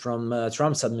distinguish from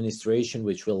Trump's administration,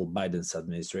 which will Biden's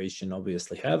administration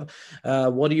obviously have.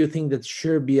 What do you think that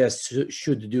Serbia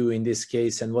should do in this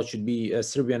case, and what should be a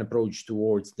Serbian approach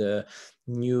towards the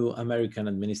new American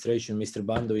administration? Mr.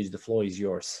 Bandovic, the floor is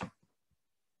yours.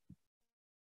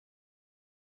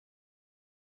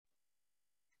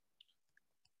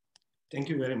 Thank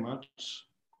you very much.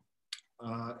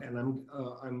 And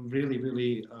I'm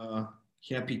really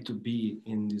happy to be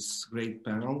in this great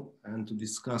panel and to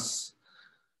discuss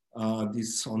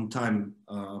this on-time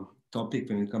topic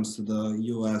when it comes to the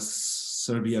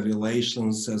US-Serbia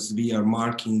relations, as we are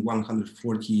marking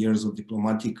 140 years of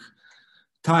diplomatic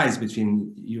ties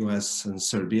between US and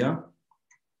Serbia.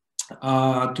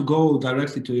 To go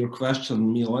directly to your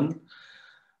question, Milan,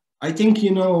 I think,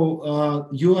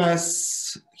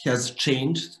 US has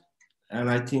changed, and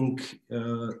I think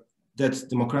that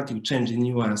democratic change in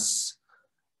US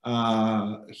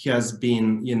has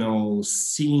been,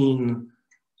 seen,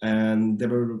 and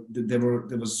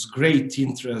there was great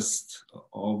interest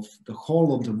of the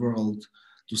whole of the world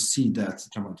to see that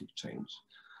dramatic change.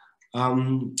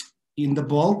 In the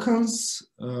Balkans,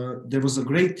 there was a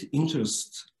great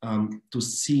interest to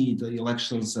see the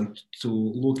elections and to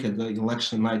look at the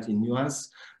election night in US,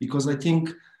 because I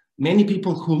think many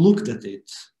people who looked at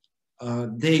it,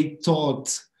 they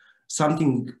thought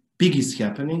something big is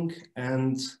happening,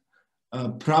 and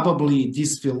probably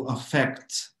this will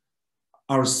affect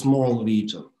our small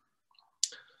region.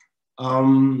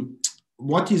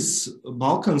 What is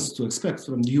Balkans to expect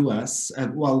from the US?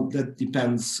 Well, that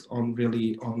depends on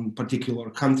particular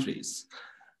countries.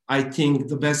 I think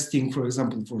the best thing, for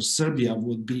example, for Serbia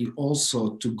would be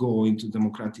also to go into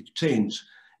democratic change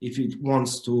if it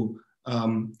wants to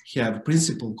have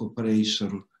principal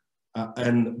cooperation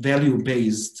and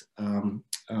value-based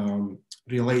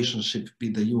relationship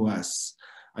with the US.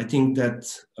 I think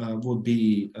that would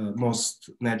be most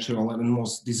natural and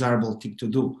most desirable thing to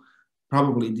do.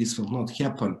 Probably this will not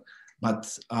happen,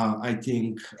 but I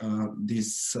think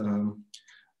this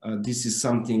is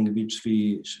something which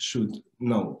we should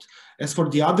note. As for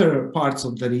the other parts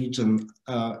of the region,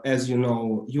 as you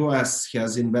know, US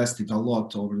has invested a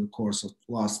lot over the course of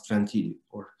the last 20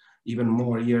 or even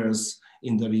more years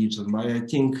in the region, but I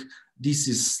think this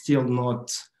is still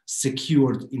not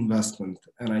secured investment.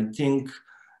 And I think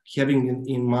having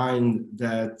in mind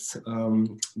that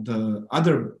the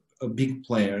other big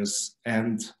players,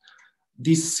 and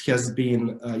this has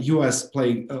been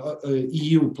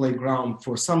EU playground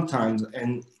for some time,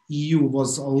 and EU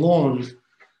was a lone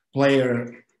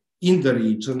player in the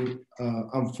region.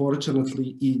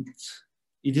 Unfortunately, it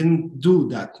it didn't do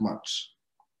that much.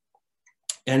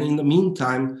 And in the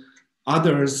meantime,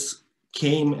 others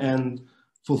came and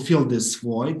fulfilled this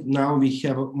void. Now we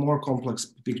have a more complex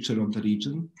picture of the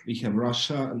region. We have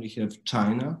Russia and we have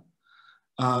China.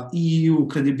 EU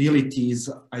credibility is,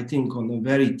 I think, on a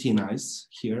very thin ice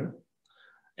here.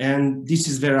 And this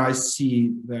is where I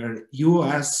see where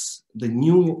US, the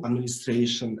new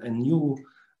administration and new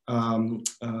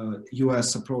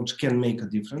US approach can make a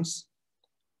difference.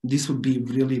 This would be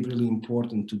really, really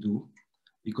important to do,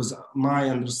 because my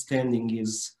understanding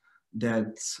is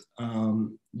that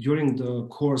during the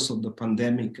course of the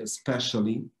pandemic,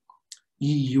 especially,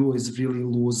 EU is really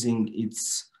losing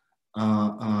its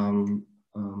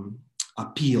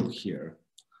appeal here.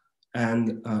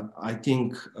 And I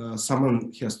think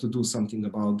someone has to do something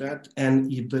about that.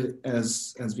 And if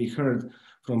as we heard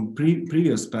from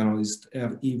previous panelists,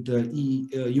 if the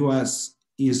US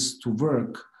is to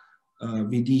work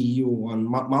with the EU on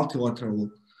multilateral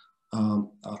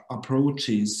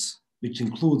approaches, which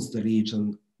includes the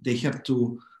region, they have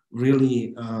to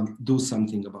really do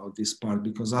something about this part,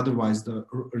 because otherwise the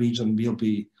region will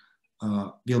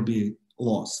be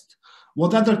lost.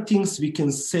 What other things we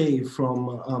can say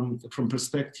from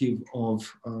perspective of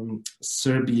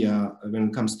Serbia when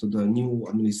it comes to the new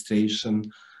administration,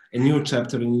 a new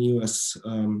chapter in US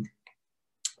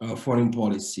foreign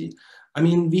policy? I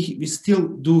mean, we still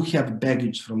do have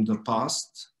baggage from the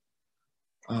past.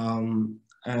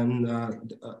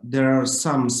 There are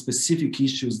some specific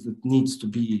issues that needs to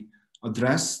be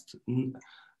addressed.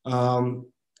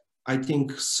 I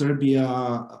think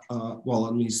Serbia,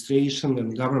 administration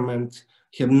and government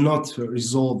have not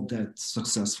resolved that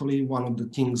successfully. One of the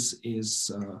things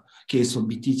is case of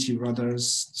BTC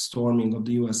brothers, storming of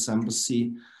the US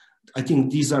embassy. I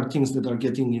think these are things that are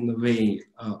getting in the way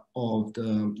of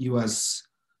the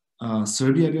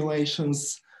US-Serbia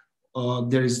relations.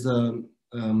 There is the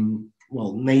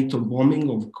NATO bombing,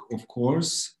 of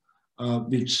course,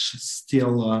 which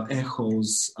still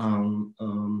echoes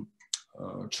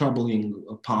troubling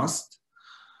past.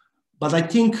 But I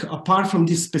think apart from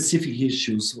these specific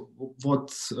issues,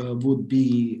 what would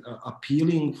be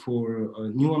appealing for a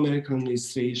new American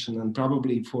administration and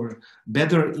probably for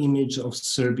better image of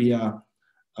Serbia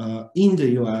in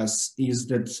the US is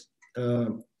that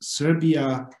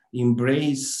Serbia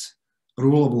embrace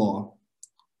rule of law.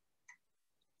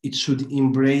 It should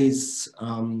embrace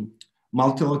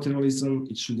multilateralism.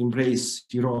 It should embrace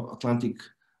Euro-Atlantic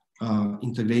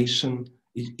integration.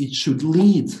 It should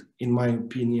lead, in my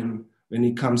opinion, when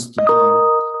it comes to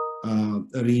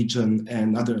the region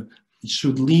and other. It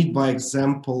should lead by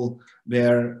example,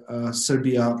 where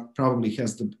Serbia probably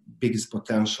has the biggest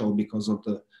potential because of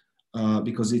the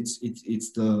because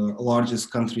it's the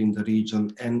largest country in the region,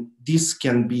 and this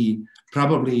can be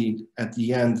probably at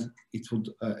the end it would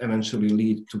eventually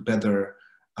lead to better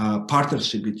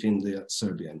partnership between the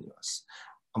Serbia and US.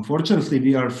 Unfortunately,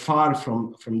 we are far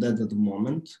from that at the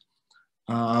moment.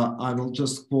 I will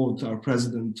just quote our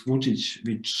President Vučić,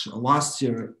 which last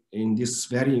year in this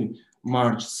very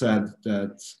March said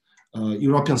that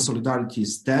European solidarity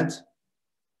is dead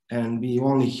and we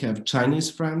only have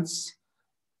Chinese friends.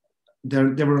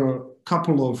 There were a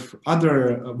couple of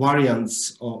other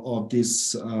variants of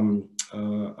this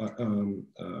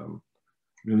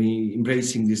really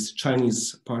embracing this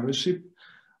Chinese partnership.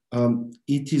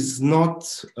 It is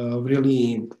not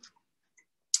really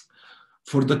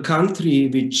for the country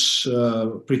which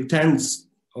pretends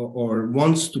or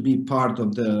wants to be part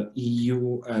of the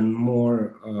EU and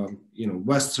more,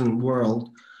 Western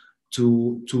world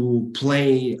to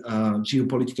play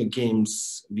geopolitical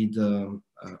games with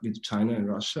China and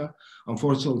Russia.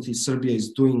 Unfortunately, Serbia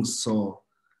is doing so,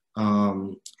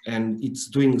 and it's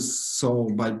doing so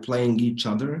by playing each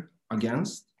other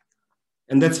against,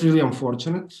 and that's really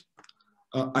unfortunate.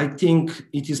 I think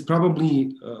it is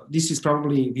probably, this is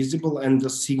probably visible, and the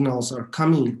signals are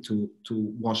coming to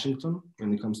Washington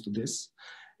when it comes to this.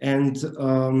 And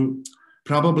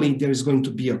probably there is going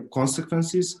to be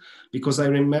consequences, because I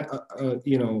remember,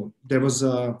 there was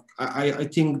I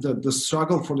think that the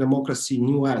struggle for democracy in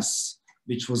US,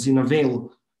 which was in a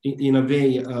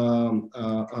way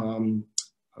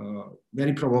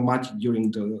very problematic during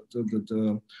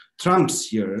the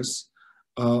Trump's years,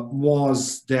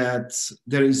 was that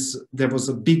there was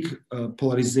a big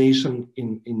polarization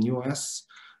in US.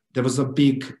 There was a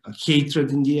big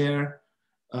hatred in the air,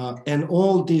 and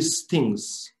all these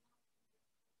things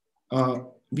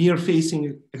we are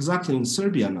facing exactly in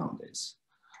Serbia nowadays.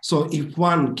 So if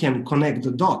one can connect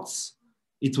the dots,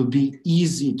 it would be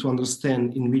easy to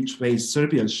understand in which way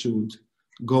Serbia should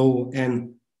go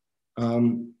and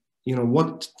you know,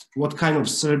 what kind of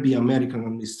Serbia American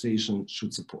administration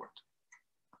should support?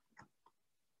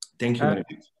 Thank you very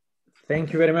much.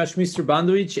 Thank you very much, Mr.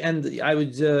 Bandovic. And I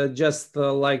would just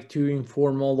like to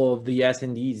inform all of the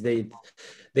attendees that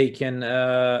they can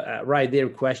write their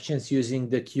questions using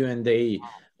the Q&A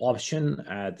option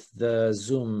at the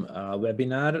Zoom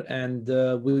webinar, and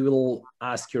we will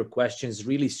ask your questions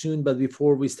really soon. But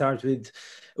before we start with,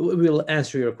 we will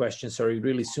answer your questions, sorry,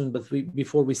 really soon. But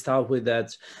before we start with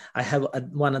that, I have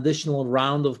one additional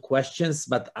round of questions,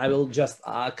 but I will just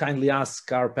kindly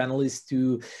ask our panelists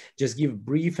to just give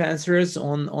brief answers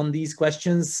on these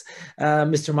questions.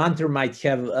 Mr. Munter might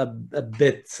have a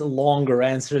bit longer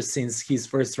answers since his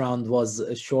first round was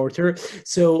shorter.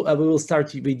 So we will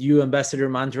start with you, Ambassador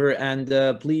Munter,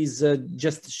 and please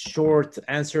just short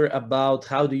answer about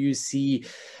how do you see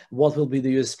what will be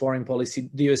the U.S. foreign policy,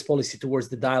 the U.S. policy towards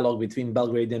the dialogue between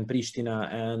Belgrade and Pristina,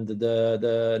 and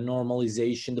the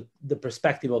normalization, the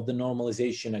perspective of the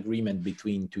normalization agreement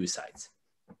between two sides.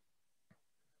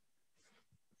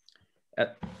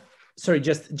 Sorry,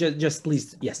 just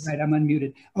please, yes. Right, I'm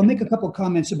unmuted. I'll make a couple of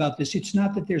comments about this. It's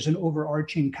not that there's an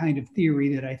overarching kind of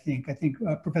theory that I think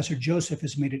Professor Joseph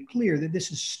has made it clear that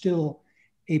this is still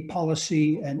a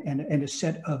policy and a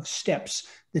set of steps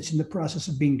that's in the process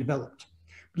of being developed.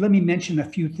 But let me mention a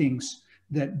few things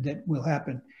that will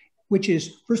happen, which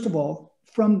is, first of all,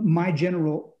 from my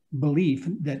general belief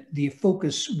that the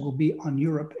focus will be on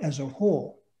Europe as a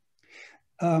whole.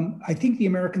 I think the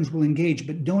Americans will engage,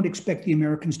 but don't expect the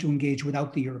Americans to engage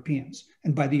without the Europeans.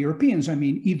 And by the Europeans, I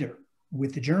mean either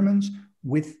with the Germans,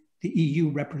 with the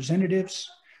EU representatives,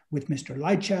 with Mr.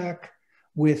 Lajčák,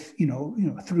 with,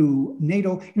 through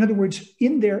NATO. In other words,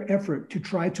 in their effort to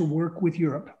try to work with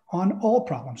Europe on all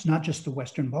problems, not just the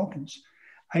Western Balkans,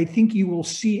 I think you will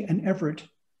see an effort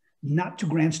not to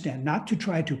grandstand, not to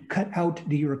try to cut out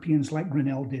the Europeans like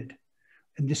Grenell did,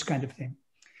 and this kind of thing.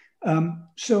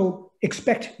 So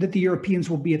expect that the Europeans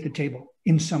will be at the table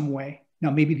in some way. Now,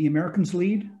 maybe the Americans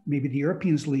lead, maybe the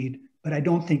Europeans lead, but I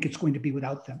don't think it's going to be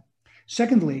without them.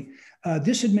 Secondly,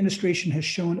 this administration has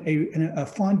shown a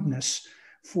fondness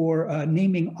for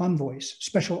naming envoys,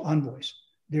 special envoys.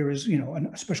 There is,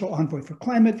 a special envoy for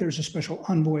climate. There's a special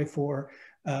envoy for,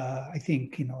 I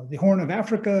think, the Horn of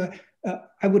Africa.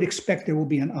 I would expect there will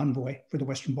be an envoy for the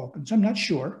Western Balkans. I'm not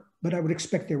sure, but I would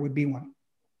expect there would be one.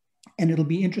 And it'll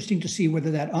be interesting to see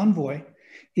whether that envoy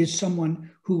is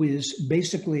someone who is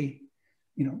basically,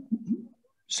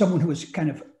 someone who is kind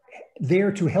of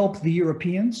there to help the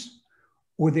Europeans,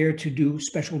 or there to do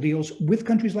special deals with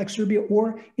countries like Serbia,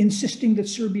 or insisting that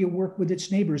Serbia work with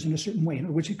its neighbors in a certain way. In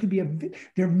other words, it could be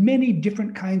there are many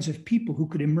different kinds of people who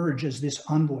could emerge as this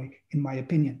envoy, in my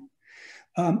opinion.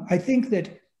 I think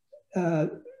that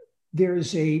there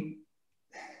is a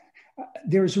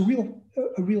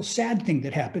real sad thing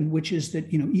that happened, which is that,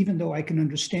 even though I can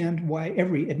understand why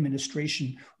every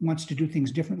administration wants to do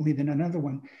things differently than another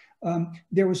one,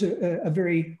 there was a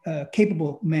very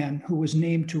capable man who was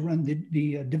named to run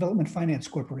the Development Finance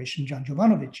Corporation, John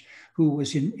Jovanovic, who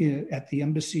was at the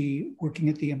embassy, working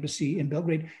at the embassy in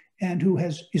Belgrade, and who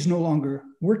is no longer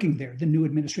working there. The new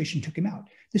administration took him out.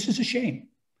 This is a shame.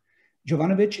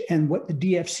 Jovanovic and what the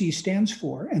DFC stands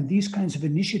for, and these kinds of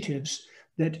initiatives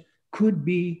that could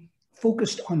be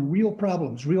focused on real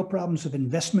problems of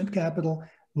investment capital,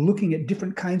 looking at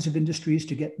different kinds of industries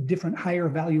to get different higher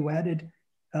value-added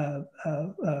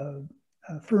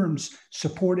firms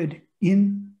supported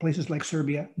in places like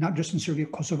Serbia, not just in Serbia,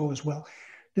 Kosovo as well,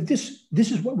 that this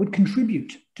is what would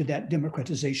contribute to that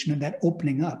democratization and that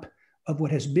opening up of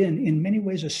what has been in many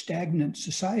ways a stagnant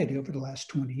society over the last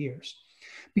 20 years.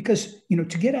 Because,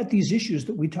 to get at these issues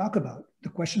that we talk about, the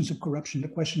questions of corruption, the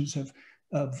questions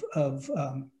of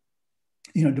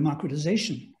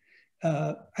democratization,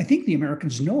 I think the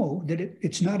Americans know that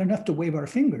it's not enough to wave our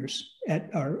fingers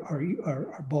at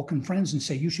our Balkan friends and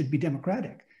say, you should be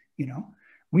democratic.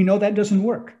 We know that doesn't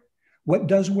work. What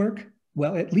does work?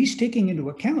 Well, at least taking into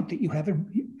account that you have a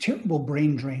terrible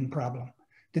brain drain problem,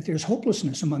 that there's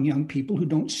hopelessness among young people who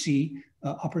don't see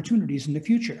opportunities in the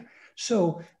future.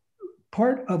 So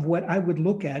part of what I would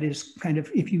look at is kind of,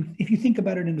 if you think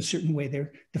about it in a certain way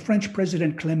there, the French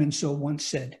president Clemenceau once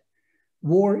said,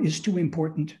 war is too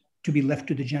important to be left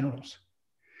to the generals.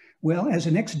 Well, as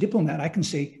an ex-diplomat, I can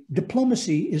say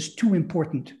diplomacy is too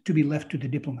important to be left to the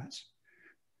diplomats.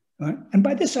 And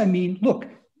by this, I mean, look,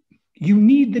 you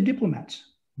need the diplomats,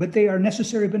 but they are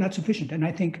necessary but not sufficient. And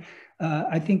I think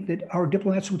that our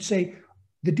diplomats would say,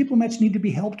 the diplomats need to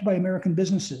be helped by American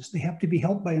businesses. They have to be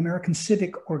helped by American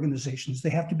civic organizations. They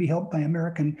have to be helped by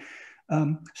American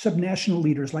subnational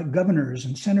leaders like governors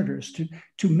and senators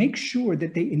to make sure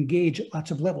that they engage at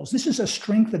lots of levels. This is a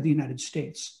strength of the United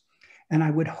States. And I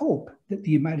would hope that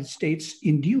the United States,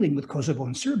 in dealing with Kosovo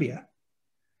and Serbia,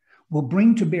 will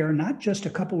bring to bear not just a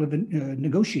couple of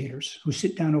negotiators who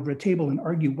sit down over a table and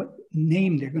argue what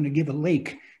name they're going to give a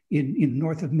lake in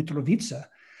north of Mitrovica,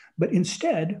 but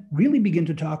instead really begin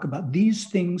to talk about these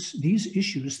things, these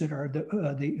issues that are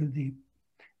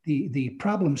the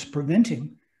problems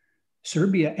preventing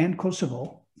Serbia and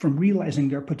Kosovo from realizing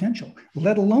their potential,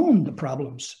 let alone the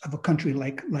problems of a country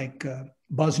like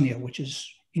Bosnia, which is,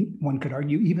 one could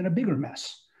argue, even a bigger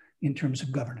mess in terms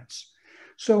of governance.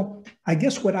 So I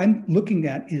guess what I'm looking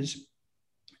at is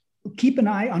keep an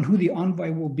eye on who the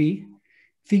envoy will be,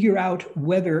 figure out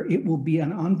whether it will be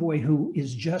an envoy who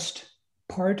is just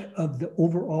part of the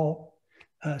overall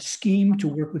scheme to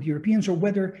work with Europeans, or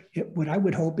whether what I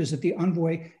would hope is that the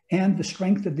envoy and the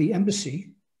strength of the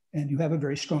embassy, and you have a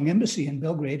very strong embassy in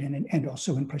Belgrade and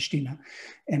also in Pristina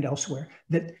and elsewhere,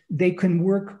 that they can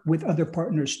work with other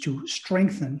partners to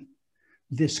strengthen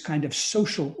this kind of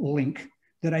social link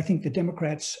that I think the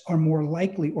Democrats are more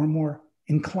likely or more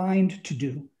inclined to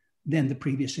do than the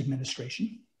previous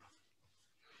administration.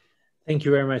 Thank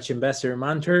you very much, Ambassador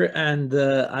Munter. And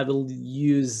I will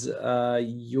use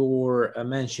your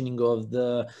mentioning of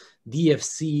the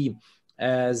DFC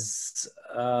as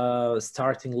a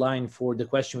starting line for the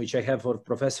question which I have for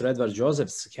Professor Edward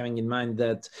Josephs, having in mind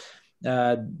that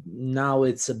now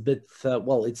it's a bit,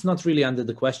 well, it's not really under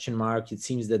the question mark. It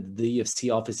seems that the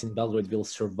DFC office in Belgrade will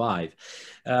survive.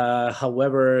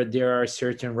 However, there are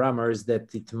certain rumors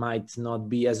that it might not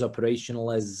be as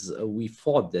operational as we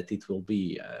thought that it will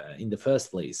be in the first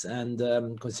place. And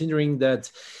considering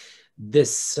that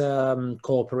this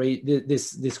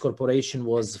corporation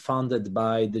was founded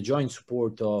by the joint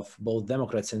support of both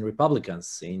Democrats and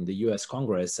Republicans in the US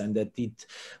Congress, and that it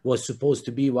was supposed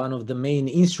to be one of the main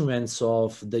instruments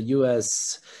of the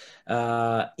US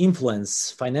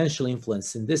influence, financial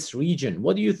influence in this region.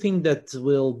 What do you think that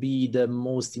will be the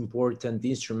most important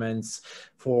instruments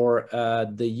for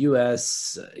the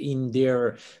US in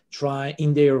their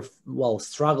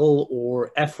struggle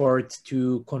or effort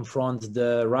to confront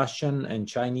the Russian and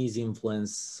Chinese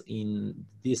influence in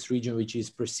this region, which is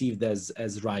perceived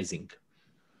as rising?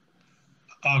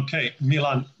 Okay,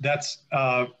 Milan, that's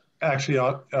actually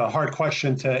a hard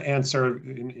question to answer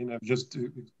in a just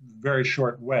very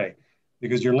short way,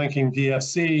 because you're linking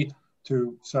DFC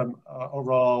to some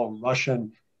overall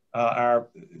Russian,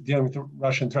 dealing with the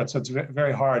Russian threat. So it's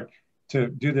very hard to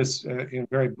do this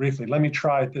very briefly. Let me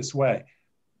try it this way.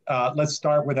 Let's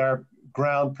start with our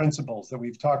ground principles that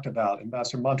we've talked about.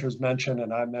 Ambassador Munter's mentioned,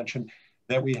 and I mentioned,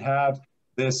 that we have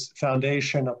this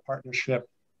foundation of partnership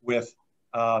with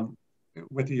the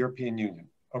European Union.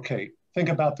 Okay, think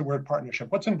about the word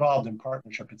partnership. What's involved in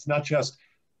partnership? It's not just,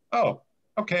 oh,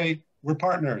 okay, we're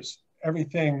partners.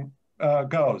 Everything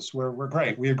goes. We're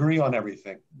great. We agree on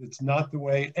everything. It's not the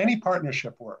way any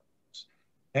partnership works.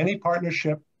 Any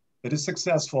partnership that is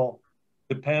successful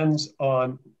depends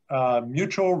on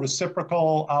mutual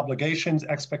reciprocal obligations,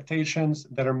 expectations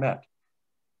that are met.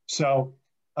 So,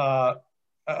 and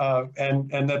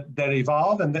that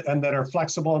evolve and that are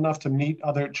flexible enough to meet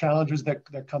other challenges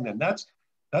that come in.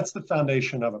 That's the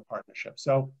foundation of a partnership.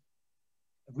 So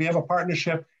if we have a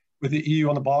partnership with the EU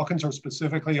on the Balkans, or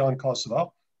specifically on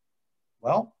Kosovo,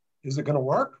 well, is it going to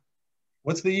work?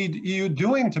 What's the EU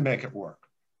doing to make it work?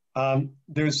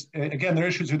 There's, again, there are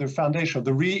issues with the foundational.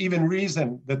 The even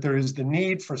reason that there is the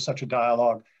need for such a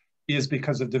dialogue is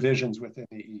because of divisions within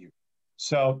the EU.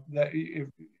 So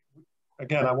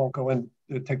again, I won't go in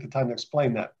to take the time to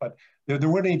explain that, but there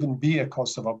wouldn't even be a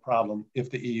Kosovo problem if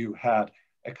the EU had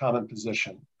a common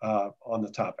position on the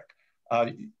topic.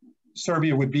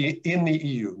 Serbia would be in the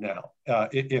EU now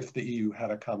if the EU had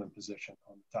a common position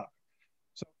on the topic.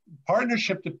 So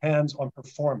partnership depends on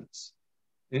performance.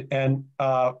 And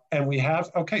we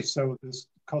have, okay, so this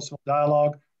Kosovo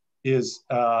dialogue is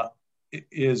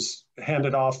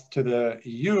handed off to the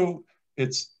EU.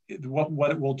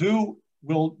 What it will do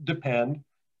will depend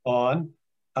on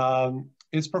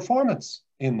its performance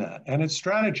in that and its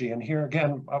strategy. And here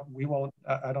again,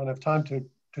 I don't have time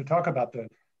to talk about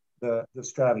the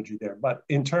strategy there. But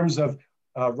in terms of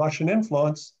Russian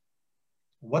influence,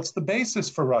 what's the basis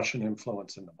for Russian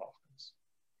influence in the Balkans?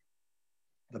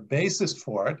 The basis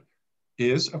for it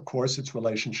is, of course, its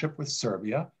relationship with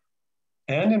Serbia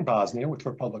and in Bosnia with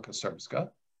Republika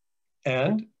Srpska.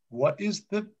 And what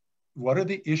are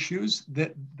the issues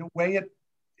that the way it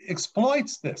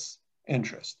exploits this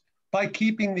interest by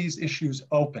keeping these issues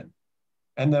open.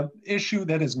 And the issue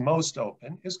that is most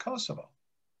open is Kosovo.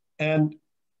 And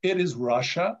it is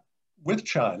Russia with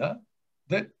China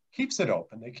that keeps it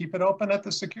open. They keep it open at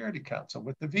the Security Council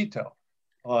with the veto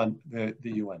on the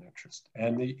UN interest.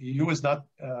 And the EU is not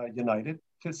united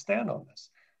to stand on this.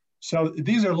 So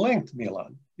these are linked,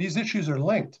 Milan. These issues are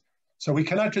linked. So we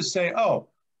cannot just say, oh,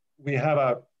 we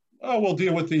have we'll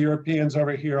deal with the Europeans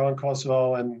over here on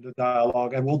Kosovo and the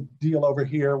dialogue, and we'll deal over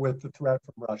here with the threat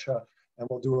from Russia, and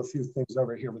we'll do a few things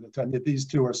over here with the threat. These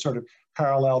two are sort of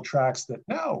parallel tracks that,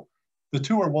 no, the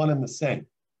two are one and the same.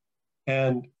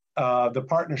 And the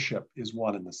partnership is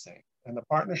one and the same. And the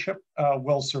partnership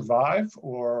will survive,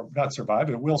 or not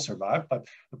survive, it will survive, but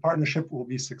the partnership will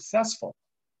be successful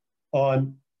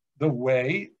on the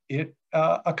way it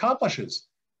accomplishes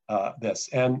this.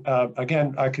 And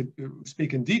again, I could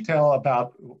speak in detail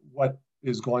about what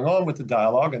is going on with the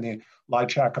dialogue and the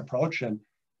LICHAC approach and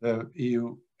the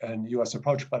EU and US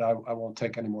approach, but I won't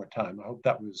take any more time. I hope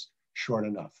that was short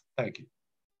enough. Thank you.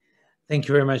 Thank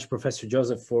you very much, Professor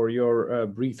Joseph, for your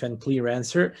brief and clear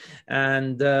answer.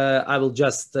 And I will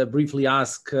just briefly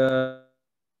ask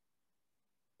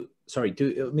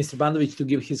Mr. Bandovic to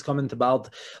give his comment about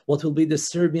what will be the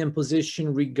Serbian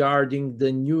position regarding the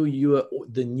new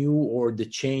or the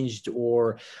changed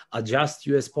or adjust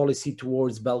US policy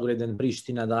towards Belgrade and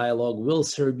Pristina dialogue. Will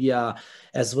Serbia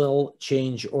as well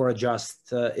change or adjust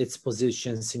its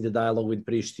positions in the dialogue with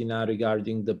Pristina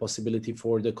regarding the possibility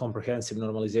for the comprehensive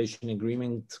normalization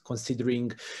agreement,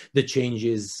 considering the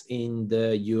changes in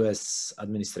the US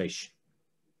administration?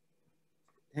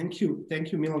 Thank you,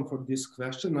 Milan, for this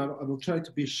question. I will try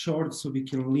to be short so we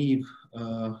can leave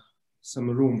some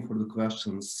room for the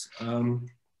questions.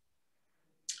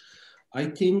 I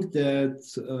think that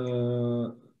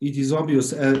it is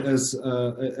obvious, as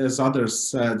others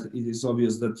said, it is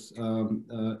obvious that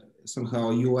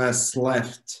somehow US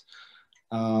left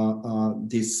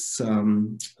this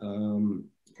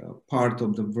part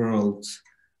of the world,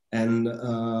 and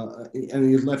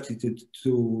it left it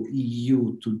to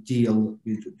EU to deal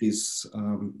with this,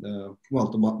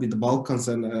 with the Balkans,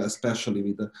 and especially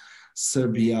with the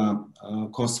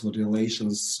Serbia-Kosovo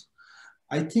relations.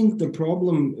 I think the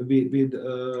problem with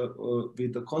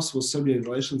the Kosovo-Serbia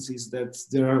relations is that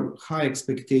there are high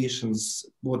expectations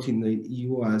both in the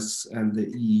US and the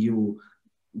EU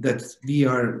that we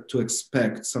are to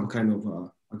expect some kind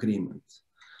of agreement.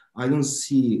 I don't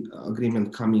see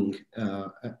agreement coming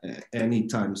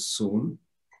anytime soon,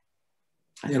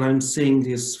 and I'm saying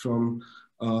this from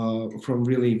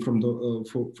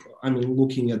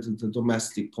looking at the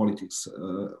domestic politics,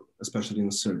 especially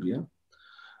in Serbia.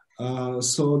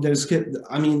 So there's,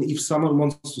 if someone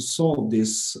wants to solve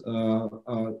this,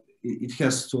 it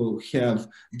has to have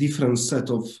different set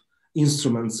of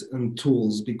instruments and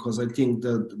tools, because I think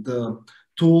that the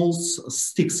tools,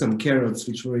 sticks and carrots,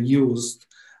 which were used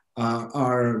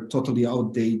are totally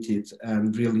outdated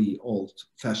and really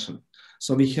old-fashioned.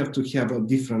 So we have to have a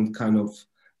different kind of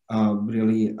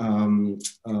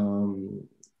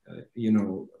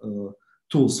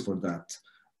tools for that.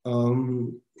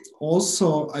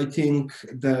 Also, I think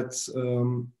that,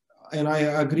 and I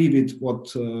agree with what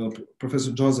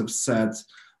Professor Joseph said,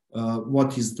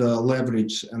 what is the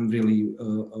leverage and really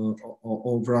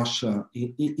of Russia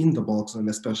in the Balkans, and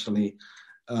especially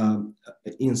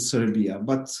in Serbia.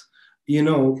 But,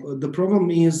 the problem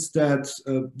is that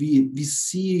we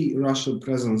see Russian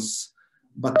presence,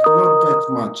 but not that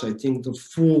much. I think the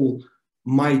full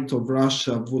might of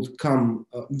Russia would come,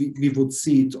 we would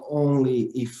see it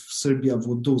only if Serbia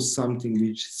would do something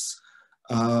which is,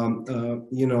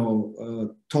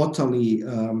 totally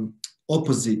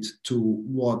opposite to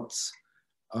what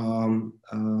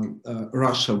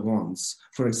Russia wants.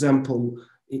 For example,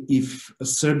 if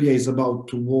Serbia is about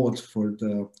to vote for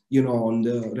the, on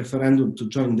the referendum to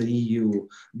join the EU,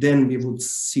 then we would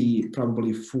see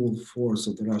probably full force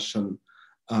of the Russian,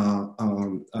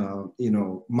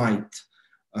 might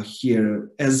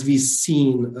here, as we've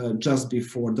seen just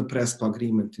before the Prespa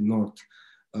agreement in North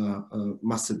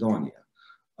Macedonia.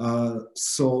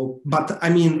 But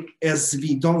as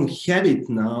we don't have it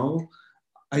now,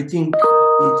 I think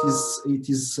it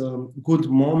is a good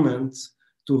moment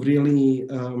to really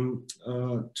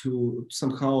to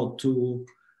somehow to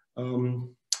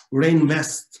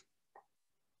reinvest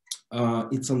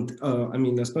its,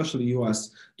 especially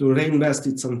US, to reinvest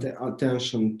its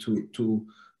attention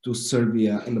to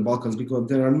Serbia and the Balkans, because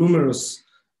there are numerous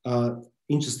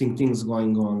interesting things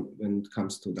going on when it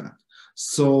comes to that.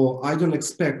 So I don't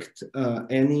expect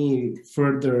any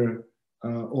further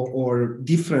or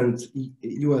different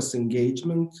US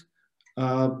engagement,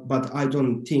 but I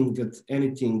don't think that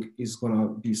anything is going to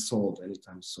be solved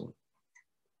anytime soon,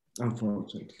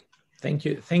 unfortunately. Thank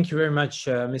you. Thank you very much,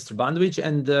 Mr. Bandovic.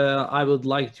 And I would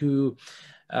like to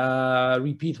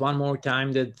repeat one more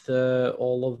time that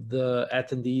all of the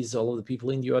attendees, all of the people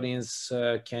in the audience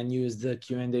can use the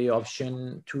Q&A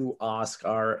option to ask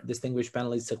our distinguished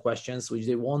panelists the questions which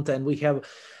they want. And we have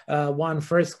one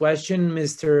first question.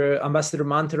 Mr. Ambassador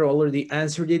Munter already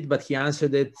answered it, but he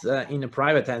answered it in a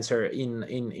private answer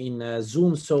in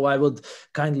Zoom. So I would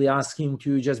kindly ask him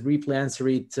to just briefly answer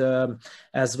it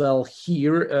as well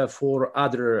here for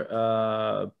other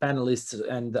panelists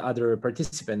and other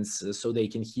participants so they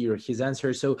can hear his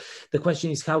answer. So the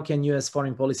question is, how can US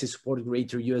foreign policy support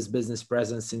greater US business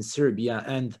presence in Serbia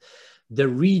and the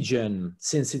region,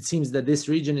 since it seems that this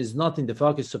region is not in the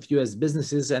focus of US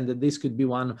businesses and that this could be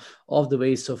one of the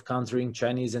ways of countering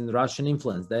Chinese and Russian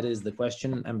influence? That is the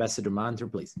question. Ambassador Munter,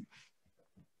 please.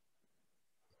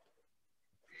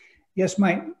 Yes,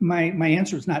 my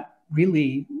answer is not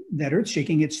really that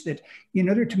earth-shaking. It's that in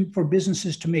order for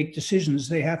businesses to make decisions,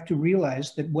 they have to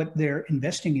realize that what they're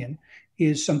investing in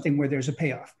is something where there's a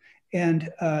payoff.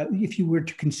 And if you were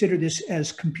to consider this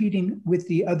as competing with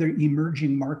the other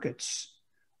emerging markets,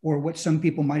 or what some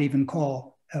people might even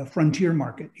call a frontier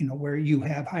market, where you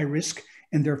have high risk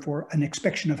and therefore an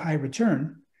expectation of high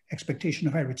return,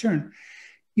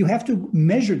 you have to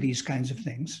measure these kinds of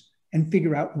things and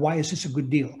figure out, why is this a good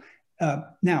deal?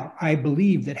 Now, I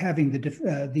believe that having the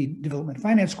Development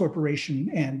Finance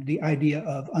Corporation and the idea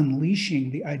of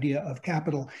unleashing the idea of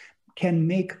capital can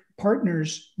make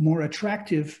partners more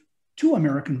attractive to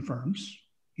American firms.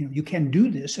 You can do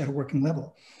this at a working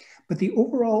level. But the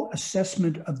overall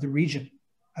assessment of the region,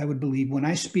 I would believe, when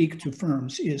I speak to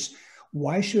firms, is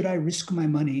why should I risk my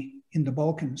money in the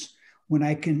Balkans when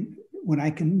I can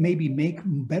maybe make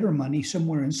better money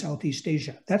somewhere in Southeast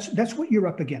Asia? That's what you're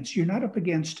up against. You're not up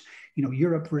against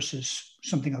Europe versus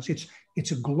something else.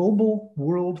 It's a global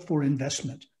world for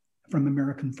investment from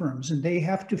American firms, and they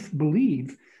have to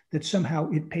believe that somehow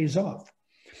it pays off.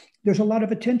 There's a lot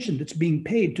of attention that's being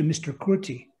paid to Mr.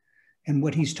 Kurti and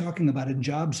what he's talking about in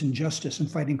jobs and justice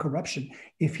and fighting corruption.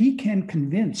 If he can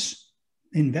convince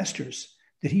investors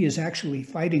that he is actually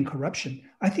fighting corruption,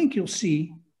 I think you'll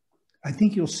see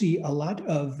a lot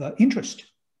of interest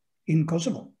in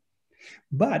Kosovo.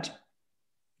 But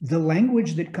the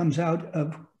language that comes out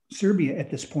of Serbia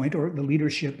at this point, or the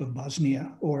leadership of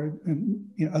Bosnia, or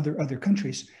other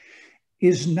countries,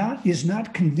 is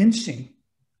not convincing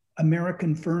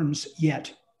American firms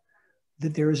yet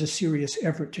that there is a serious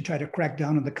effort to try to crack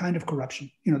down on the kind of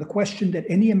corruption. The question that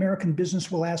any American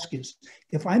business will ask is,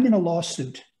 if I'm in a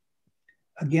lawsuit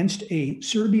against a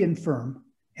Serbian firm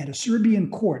and a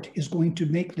Serbian court is going to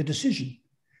make the decision,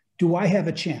 do I have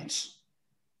a chance?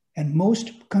 And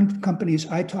most companies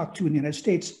I talk to in the United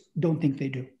States don't think they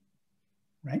do,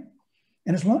 right?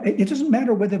 And it doesn't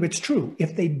matter whether it's true.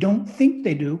 If they don't think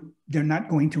they do, they're not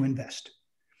going to invest.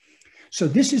 So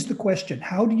this is the question.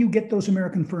 How do you get those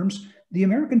American firms? The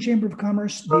American Chamber of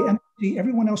Commerce, the embassy,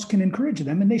 everyone else can encourage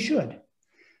them, and they should.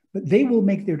 But they will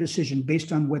make their decision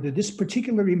based on whether this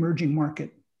particular emerging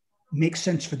market makes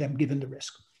sense for them given the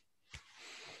risk.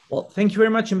 Well, thank you very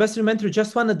much, Ambassador Munter.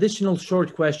 Just one additional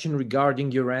short question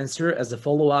regarding your answer as a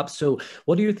follow-up. So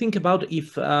what do you think about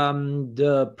if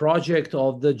the project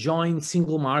of the joint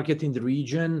single market in the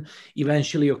region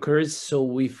eventually occurs?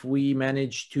 So if we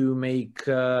manage to make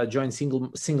a joint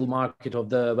single market of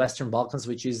the Western Balkans,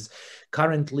 which is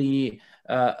currently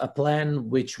a plan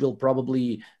which will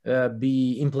probably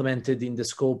be implemented in the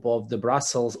scope of the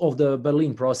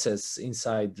Berlin process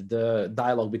inside the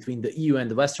dialogue between the EU and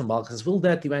the Western Balkans, will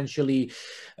that eventually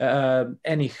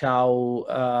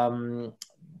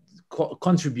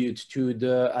contribute to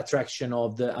the attraction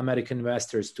of the American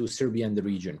investors to Serbia and the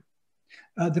region?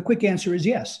 The quick answer is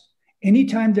yes.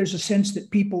 Anytime there's a sense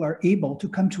that people are able to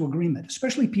come to agreement,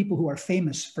 especially people who are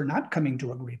famous for not coming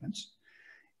to agreements,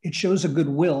 it shows a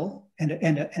goodwill and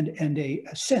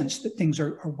a sense that things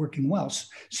are working well.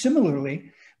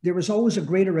 Similarly, there is always a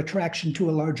greater attraction to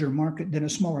a larger market than a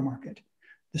smaller market.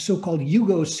 The so-called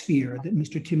Yugosphere that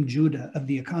Mr. Tim Judah of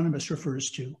The Economist refers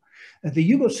to.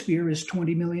 The Yugosphere is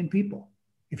 20 million people.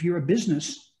 If you're a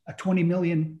business, a 20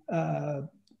 million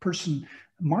person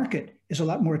market is a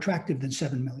lot more attractive than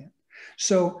 7 million.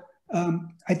 So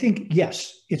I think,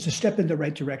 yes, it's a step in the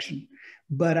right direction.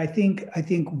 But I think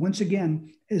once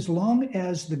again, as long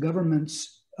as the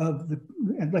governments of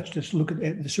and let's just look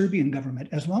at the Serbian government,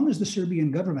 as long as the Serbian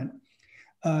government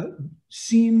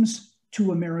seems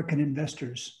to American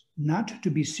investors not to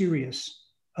be serious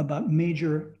about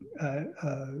major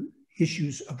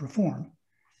issues of reform,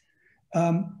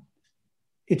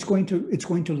 it's going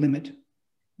to limit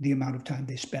the amount of time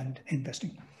they spend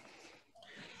investing.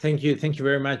 Thank you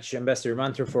very much, Ambassador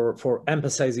Munter, for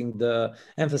emphasizing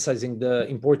the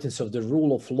importance of the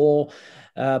rule of law,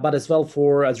 but as well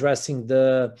for addressing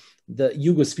the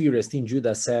Yugosphere, as Tim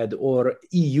Judah said, or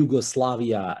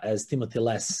Yugoslavia, as Timothy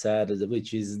Less said,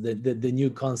 which is the new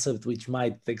concept which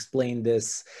might explain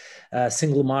this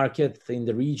single market in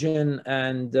the region.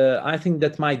 And I think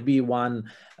that might be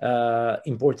one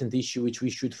important issue which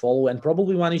we should follow, and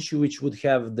probably one issue which would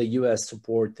have the US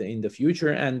support in the future.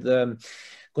 And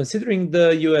considering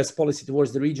the US policy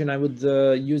towards the region, I would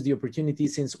use the opportunity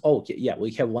since, okay, yeah,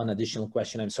 we have one additional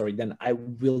question. I'm sorry, then I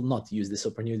will not use this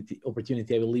opportunity.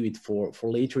 I will leave it for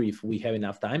later if we have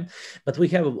enough time. But we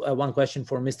have one question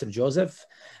for Mr. Joseph,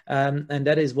 and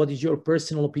that is, what is your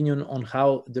personal opinion on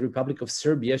how the Republic of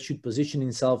Serbia should position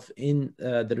itself in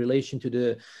the relation to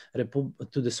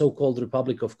the so-called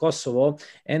Republic of Kosovo,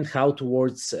 and how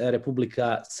towards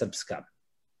Republika Srpska?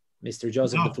 Mr.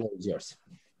 Joseph, the floor is yours.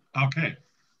 Okay.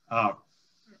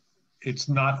 It's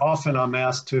not often I'm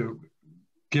asked to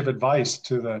give advice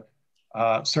to the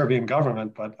Serbian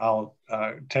government, but I'll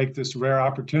take this rare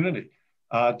opportunity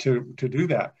to do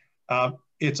that.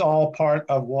 It's all part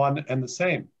of one and the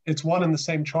same. It's one and the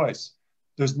same choice.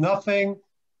 There's nothing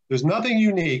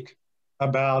unique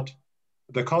about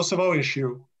the Kosovo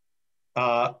issue,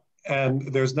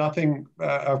 and there's nothing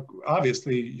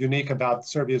obviously unique about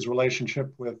Serbia's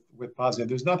relationship with Bosnia.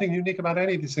 There's nothing unique about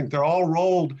any of these things. They're all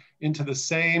rolled into the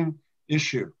same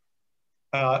issue.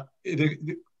 The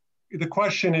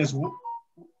question is,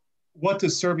 what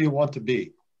does Serbia want to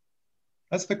be?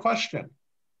 That's the question.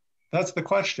 That's the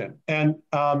question. And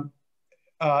I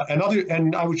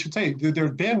should say, there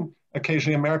have been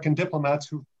occasionally American diplomats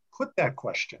who put that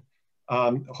question.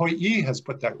 Hoi Yi has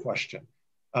put that question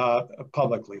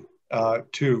publicly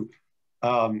to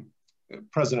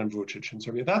President Vučić in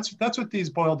Serbia. That's what these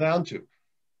boil down to.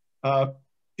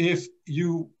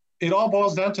 It all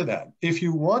boils down to that. If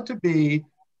you want to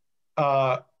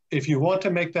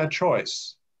make that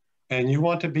choice, and you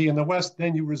want to be in the West,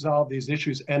 then you resolve these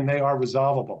issues, and they are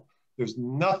resolvable. There's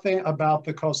nothing about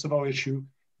the Kosovo issue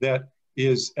that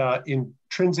is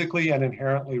intrinsically and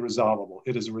inherently resolvable.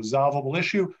 It is a resolvable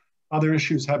issue. Other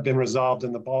issues have been resolved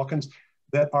in the Balkans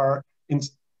that are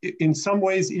in some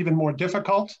ways even more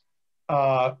difficult.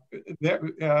 And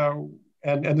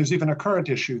there's even a current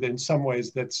issue that in some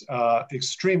ways that's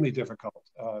extremely difficult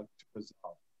to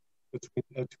resolve between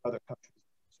two other countries.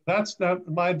 So that's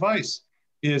my advice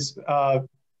is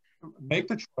make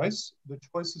the choice. The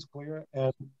choice is clear,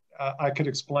 and I could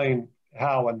explain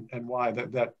how and why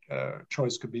that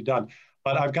choice could be done.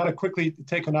 But I've got to quickly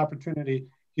take an opportunity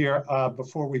here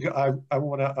before we go. I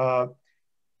want to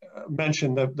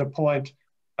mention the point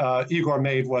Igor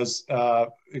made was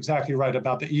exactly right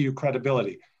about the EU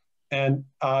credibility. And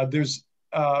there's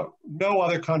no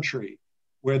other country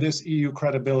where this EU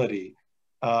credibility,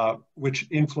 which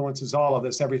influences all of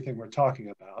this, everything we're talking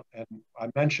about. And I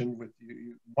mentioned with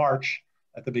you March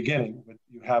at the beginning,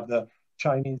 you have the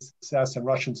Chinese success and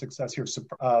Russian success here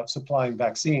supplying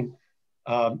vaccine,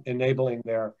 enabling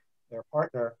their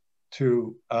partner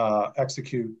to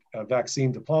execute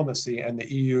vaccine diplomacy, and the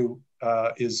EU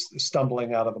is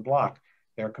stumbling out of the block.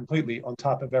 They're completely on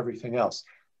top of everything else.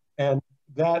 And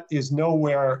that is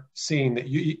nowhere seen,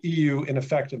 the EU in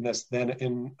effectiveness, than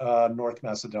in North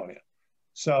Macedonia.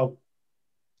 So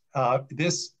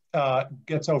this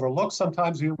gets overlooked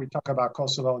sometimes. Here we talk about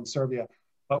Kosovo and Serbia,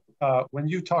 but when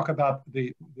you talk about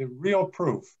the real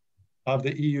proof of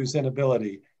the EU's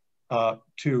inability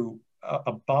to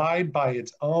abide by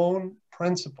its own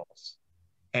principles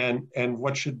and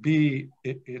what should be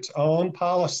its own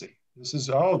policy. This is,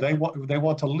 they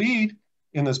want to lead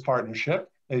in this partnership,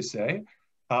 they say,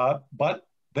 but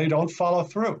they don't follow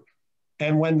through.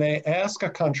 And when they ask a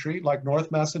country like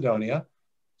North Macedonia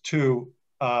to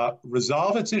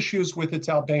resolve its issues with its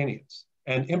Albanians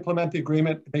and implement the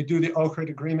agreement, they do the Ohrid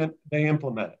agreement, they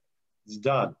implement it. It's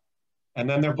done. And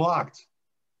then they're blocked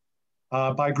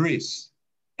by Greece.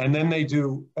 And then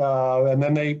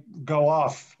they go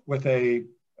off with a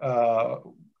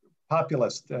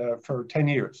populist for 10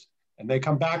 years. And they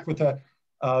come back with a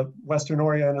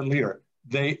Western-oriented leader.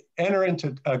 They enter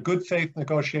into good faith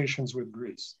negotiations with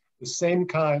Greece, the same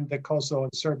kind that Kosovo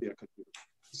and Serbia could do.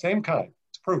 The same kind,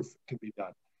 it's proof it can be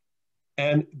done.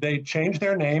 And they change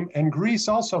their name, and Greece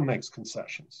also makes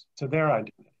concessions to their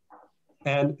identity.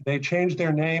 And they change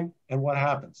their name, and what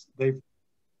happens? They've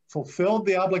fulfilled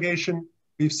the obligation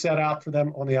we've set out for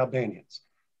them on the Albanians.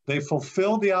 They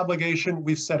fulfilled the obligation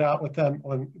we've set out with them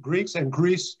on Greeks, and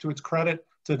Greece, to its credit,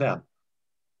 to them.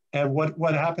 And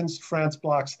what happens? France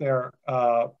blocks their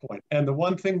point. And the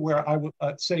one thing where I would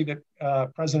say that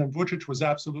President Vučić was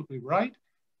absolutely right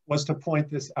was to point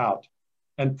this out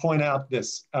and point out this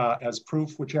as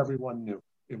proof, which everyone knew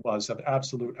it was, of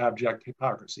absolute abject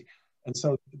hypocrisy. And so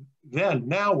then,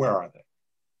 now where are they?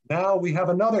 Now we have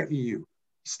another EU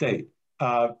state,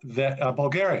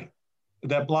 Bulgaria,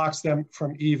 that blocks them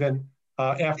from even,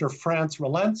 after France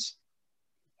relents,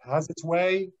 has its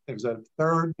way. There's a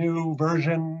third new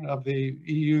version of the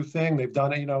EU thing. They've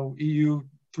done, EU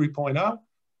 3.0.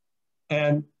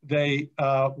 And they,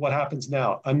 what happens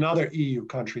now? Another EU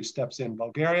country steps in,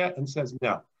 Bulgaria, and says,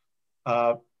 no,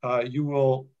 you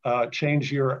will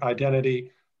change your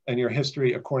identity and your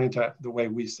history according to the way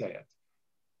we say it.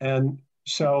 And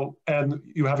so, and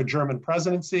you have a German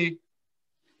presidency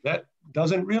that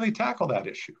doesn't really tackle that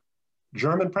issue.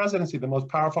 German presidency, the most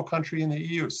powerful country in the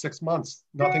EU, 6 months,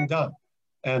 nothing done.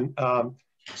 And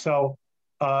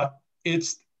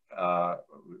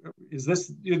is this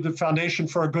the foundation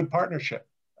for a good partnership?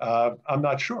 I'm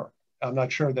not sure. I'm not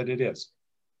sure that it is.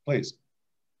 Please.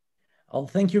 Well,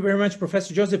 thank you very much,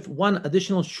 Professor Joseph. One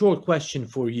additional short question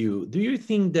for you. Do you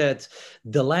think that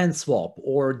the land swap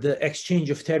or the exchange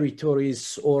of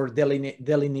territories or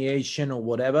delineation or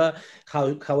whatever,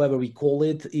 however we call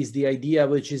it, is the idea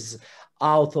which is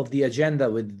out of the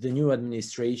agenda with the new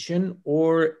administration?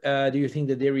 Or do you think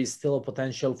that there is still a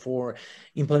potential for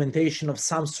implementation of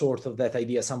some sort of that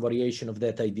idea, some variation of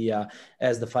that idea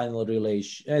as the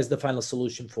final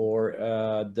solution for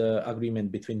the agreement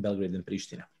between Belgrade and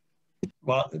Pristina?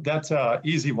 Well, that's an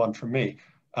easy one for me,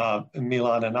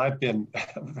 Milan, and I've been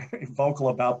very vocal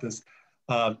about this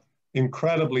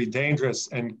incredibly dangerous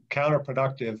and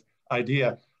counterproductive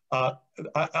idea.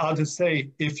 I'll just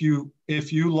say, if you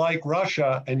like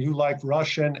Russia and you like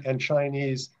Russian and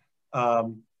Chinese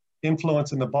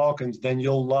influence in the Balkans, then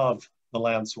you'll love the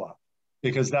land swap,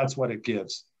 because that's what it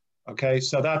gives. Okay,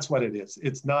 so that's what it is.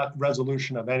 It's not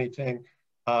resolution of anything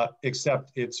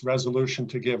except it's resolution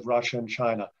to give Russia and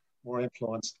China more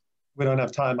influence. We don't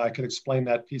have time. I could explain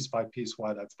that piece by piece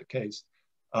why that's the case.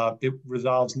 It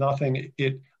resolves nothing.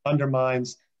 It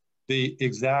undermines the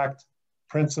exact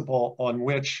principle on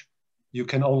which you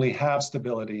can only have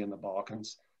stability in the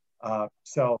Balkans. And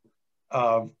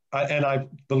I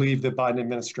believe the Biden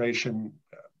administration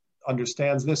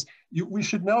understands this. We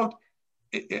should note,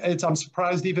 I'm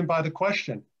surprised even by the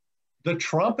question, the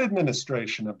Trump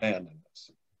administration abandoned this.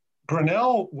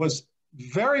 Grinnell was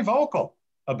very vocal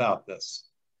about this.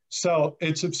 So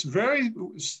it's a very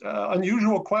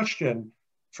unusual question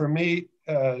for me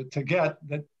to get,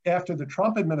 that after the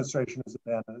Trump administration has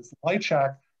abandoned this.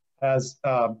 Lajčák has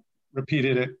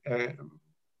repeated it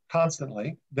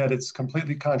constantly, that it's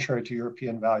completely contrary to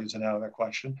European values and out of the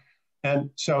question. And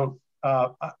so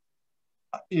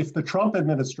if the Trump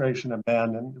administration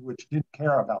abandoned, which didn't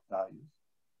care about values,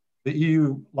 the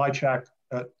EU, Lajčák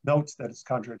notes that it's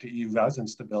contrary to EU values and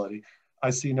stability. I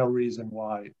see no reason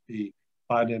why the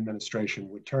Biden administration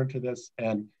would turn to this,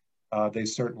 and they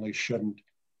certainly shouldn't.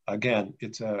 Again,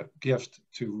 it's a gift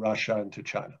to Russia and to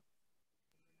China.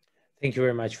 Thank you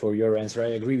very much for your answer.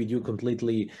 I agree with you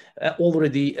completely.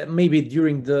 Already, maybe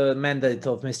during the mandate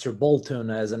of Mr.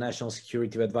 Bolton as a national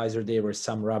security advisor, there were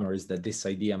some rumors that this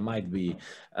idea might be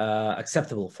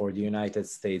acceptable for the United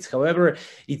States. However,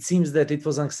 it seems that it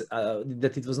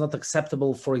was not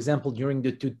acceptable, for example, during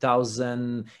the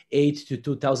 2008 to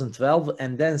 2012,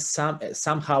 and then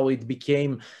somehow it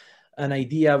became an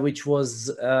idea which was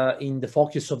in the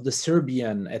focus of the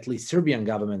Serbian, at least Serbian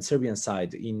government, Serbian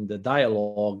side in the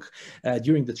dialogue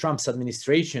during the Trump's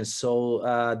administration. So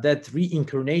that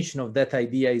reincarnation of that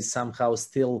idea is somehow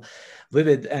still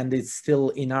vivid, and it's still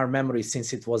in our memory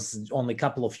since it was only a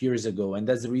couple of years ago. And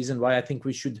that's the reason why I think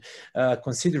we should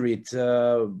consider it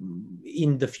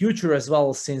in the future as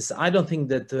well, since I don't think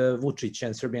that Vučić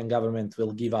and Serbian government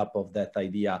will give up of that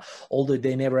idea, although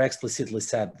they never explicitly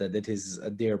said that it is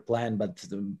their plan. But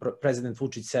President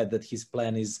Vučić said that his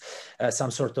plan is some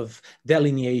sort of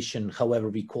delineation, however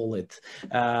we call it,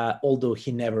 although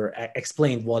he never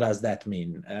explained what does that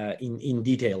mean in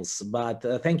details. But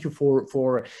thank you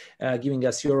for giving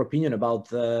us your opinion about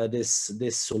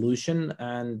this solution.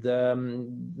 And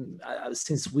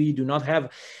since we do not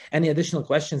have any additional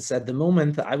questions at the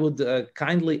moment, I would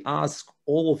kindly ask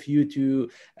all of you to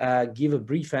give a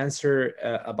brief answer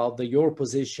about your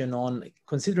position on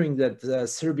considering that the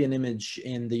Serbian image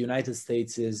in the United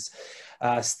States is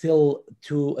still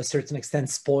to a certain extent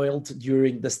spoiled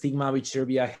during the stigma which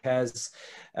Serbia has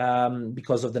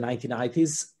because of the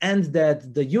 1990s, and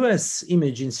that the US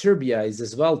image in Serbia is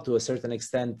as well to a certain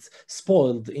extent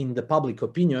spoiled in the public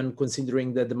opinion,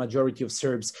 considering that the majority of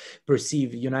Serbs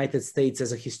perceive the United States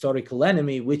as a historical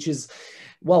enemy, which is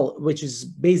well, which is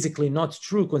basically not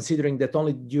true, considering that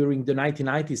only during the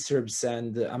 1990s, Serbs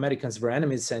and Americans were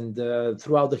enemies, and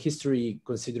throughout the history,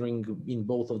 considering in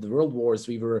both of the world wars,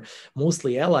 we were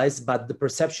mostly allies, but the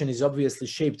perception is obviously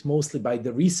shaped mostly by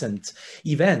the recent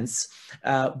events.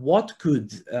 What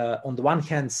could, on the one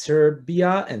hand,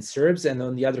 Serbia and Serbs, and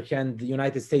on the other hand, the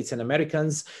United States and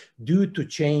Americans do to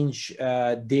change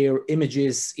their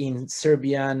images in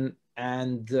Serbian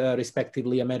and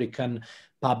respectively American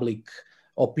public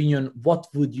opinion? What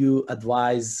would you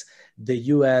advise the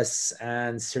US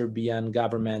and Serbian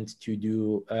government to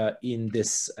do in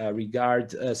this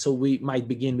regard? So we might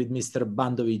begin with Mr.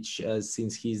 Bandovic,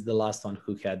 since he's the last one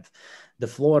who had the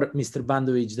floor. Mr.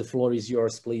 Bandovic, the floor is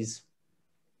yours, please.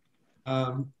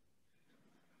 Thank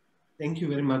you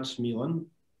very much, Milan.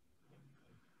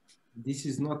 This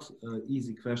is not an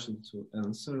easy question to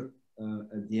answer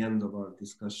at the end of our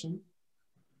discussion.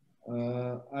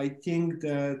 I think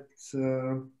that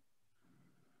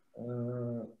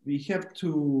we have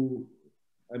to.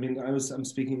 I mean, I'm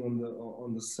speaking on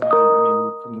the side. I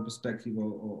mean, from the perspective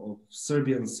of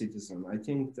Serbian citizen. I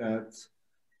think that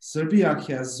Serbia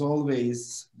has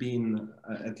always been,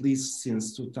 at least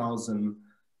since 2000,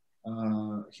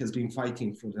 has been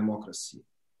fighting for democracy,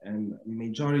 and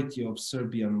majority of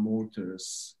Serbian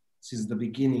voters since the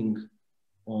beginning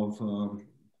of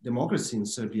democracy in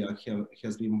Serbia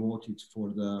has been voted for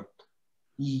the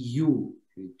EU,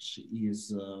 which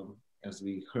is, as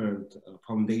we heard, a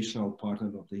foundational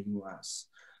partner of the US.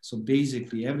 So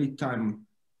basically, every time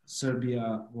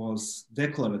Serbia was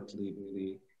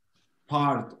declaratively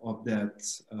part of that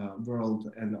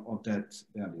world and of that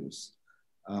values,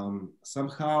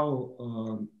 somehow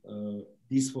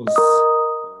this was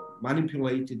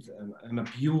manipulated and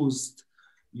abused,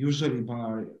 usually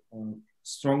by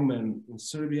strongmen in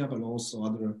Serbia, but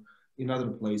also in other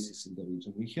places in the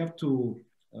region. We have to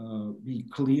be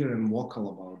clear and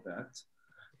vocal about that,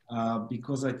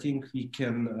 because I think we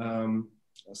can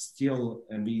still,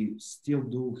 and we still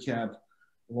do have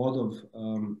a lot of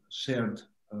shared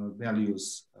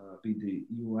values with the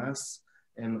US.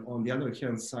 And on the other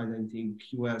hand side, I think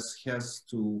US has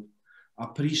to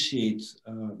appreciate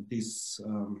this,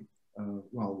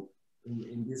 well,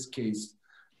 in this case,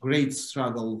 great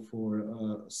struggle for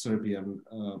Serbian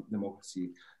democracy.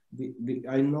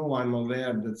 I know, I'm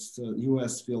aware that the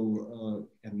US will,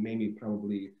 and maybe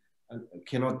probably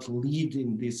cannot lead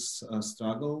in this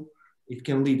struggle. It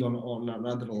can lead on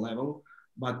another level,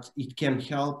 but it can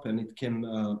help and it can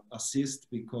assist,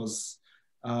 because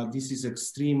this is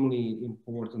extremely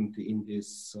important in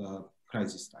this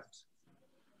crisis times.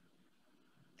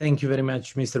 Thank you very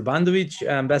much, Mr. Bandovic.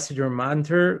 Ambassador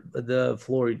Munter, the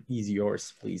floor is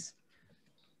yours, please.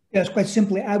 Yes, quite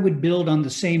simply, I would build on the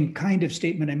same kind of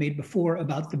statement I made before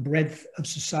about the breadth of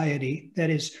society. That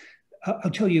is,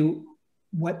 I'll tell you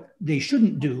what they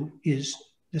shouldn't do is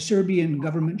the Serbian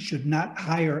government should not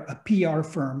hire a PR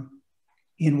firm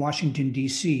in Washington,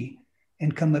 DC,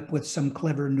 and come up with some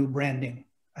clever new branding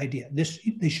idea. This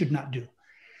they should not do.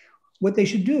 What they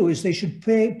should do is they should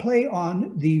play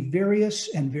on the various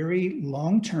and very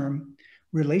long-term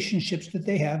relationships that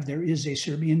they have. There is a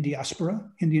Serbian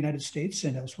diaspora in the United States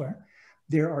and elsewhere.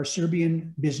 There are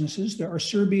Serbian businesses. There are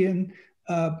Serbian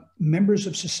members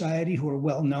of society who are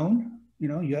well-known. You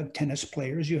know, you have tennis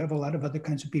players, you have a lot of other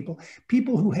kinds of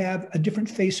people who have a different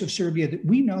face of Serbia that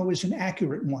we know is an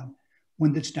accurate one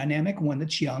that's dynamic, one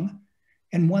that's young,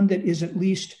 and one that is at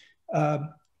least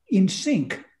in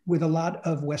sync with a lot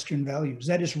of Western values.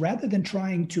 That is, rather than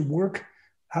trying to work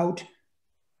on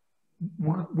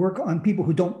people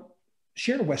who don't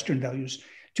share Western values,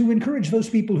 to encourage those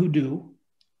people who do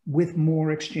with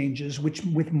more exchanges,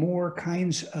 with more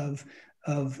kinds of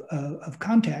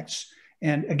contacts.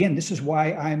 And again, this is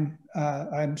why I'm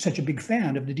such a big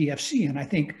fan of the DFC, and I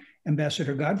think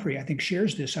Ambassador Godfrey, I think,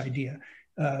 shares this idea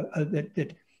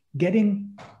that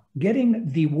getting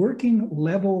the working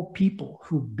level people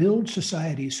who build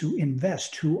societies, who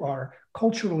invest, who are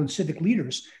cultural and civic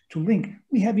leaders to link.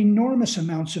 We have enormous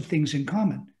amounts of things in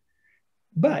common.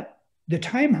 But the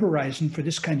time horizon for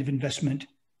this kind of investment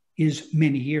is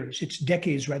many years. It's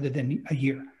decades rather than a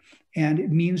year. And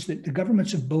it means that the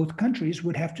governments of both countries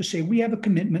would have to say, we have a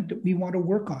commitment that we want to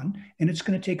work on, and it's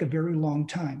going to take a very long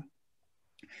time.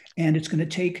 And it's going to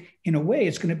take, in a way,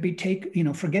 it's going to take,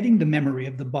 forgetting the memory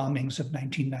of the bombings of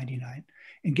 1999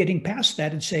 and getting past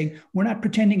that and saying, we're not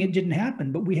pretending it didn't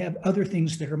happen, but we have other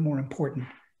things that are more important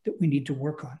that we need to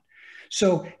work on.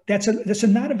 So that's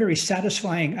not a very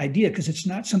satisfying idea, because it's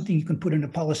not something you can put in a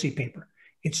policy paper.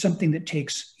 It's something that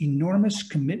takes enormous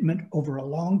commitment over a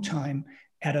long time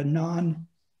at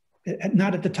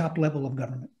not at the top level of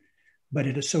government. but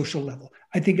at a social level.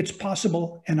 I think it's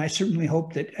possible, and I certainly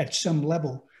hope that at some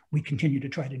level we continue to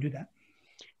try to do that.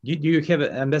 Do you have,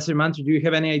 Ambassador Munter, do you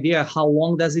have any idea how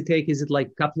long does it take? Is it like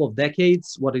a couple of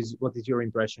decades? What is your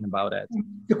impression about it?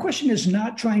 The question is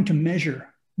not trying to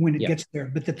measure when it gets there,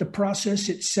 but that the process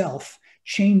itself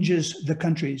changes the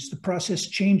countries. The process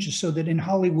changes so that in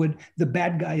Hollywood, the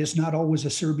bad guy is not always a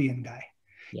Serbian guy.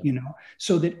 You know,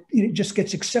 so that it just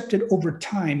gets accepted over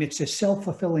time. It's a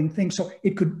self-fulfilling thing. So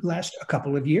it could last a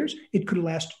couple of years. It could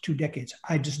last 2 decades.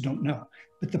 I just don't know.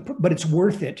 But it's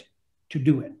worth it to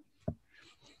do it.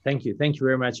 Thank you. Thank you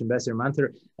very much, Ambassador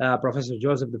Munter. Professor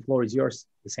Joseph, the floor is yours.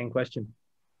 The same question.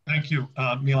 Thank you,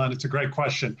 Milan. It's a great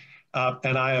question.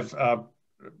 And I have a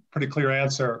pretty clear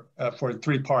answer for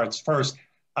 3 parts. First,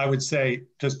 I would say,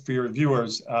 just for your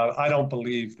viewers, I don't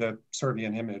believe the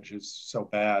Serbian image is so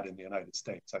bad in the United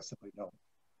States. I simply don't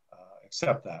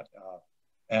accept that.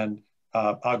 And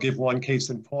I'll give one case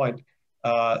in point.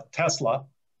 Tesla,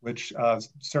 which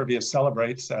Serbia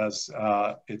celebrates as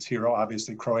its hero.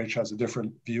 Obviously, Croatia has a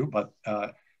different view, but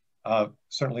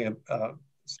certainly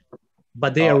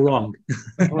but they are wrong.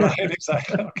 Right,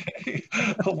 exactly. Okay,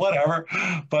 whatever.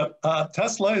 But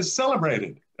Tesla is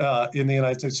celebrated in the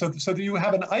United States. So you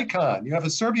have an icon. You have a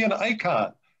Serbian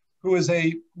icon who is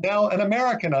now an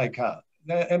American icon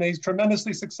and a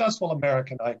tremendously successful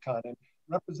American icon and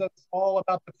represents all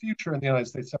about the future in the United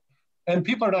States. And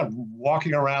people are not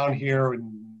walking around here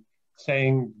and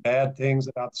saying bad things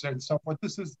about Serbia and so forth.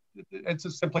 It's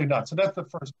just simply not. So that's the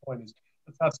first point, is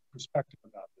that's the perspective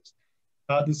about this.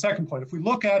 The second point, if we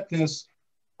look at this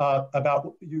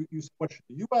about what should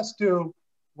the US do,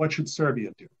 what should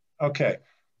Serbia do? Okay,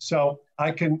 so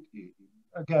I can,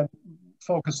 again,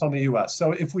 focus on the US.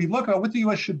 So if we look at what the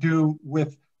US should do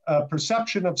with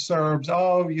perception of Serbs,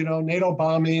 oh, you know, NATO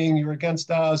bombing, you're against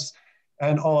us,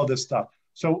 and all of this stuff.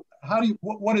 So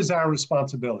what is our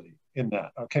responsibility in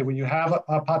that? Okay, when you have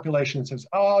a population that says,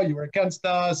 oh, you were against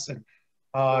us, and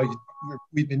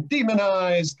we've been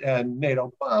demonized, and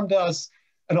NATO bombed us,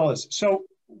 and all this. So,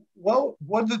 well,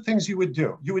 what are the things you would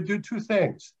do? You would do 2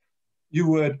 things. You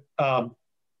would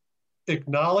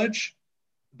acknowledge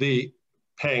the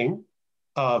pain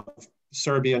of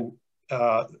Serbian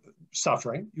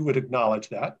suffering. You would acknowledge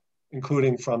that,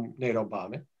 including from NATO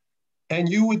bombing. And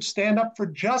you would stand up for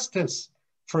justice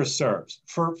for Serbs,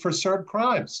 for Serb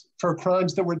crimes, for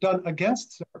crimes that were done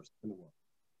against Serbs in the war.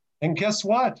 And guess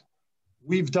what?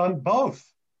 We've done both.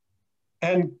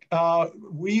 And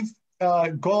we've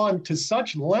gone to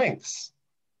such lengths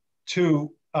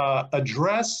to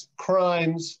address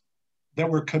crimes that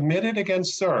were committed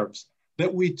against Serbs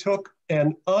that we took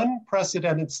an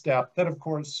unprecedented step that, of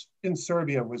course, in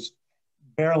Serbia was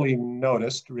barely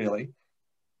noticed, really.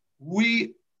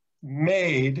 We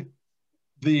made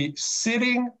the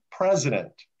sitting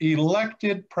president,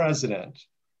 elected president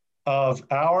of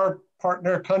our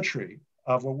partner country,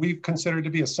 of what we consider to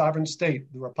be a sovereign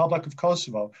state, the Republic of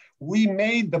Kosovo, we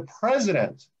made the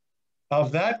president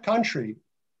of that country,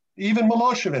 even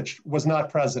Milosevic was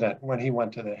not president when he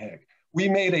went to The Hague. We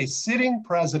made a sitting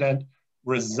president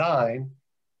resign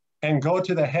and go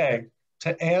to The Hague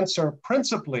to answer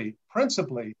principally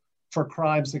for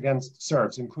crimes against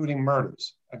Serbs, including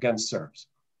murders against Serbs,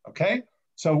 okay?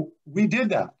 So we did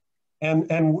that,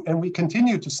 and we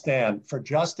continue to stand for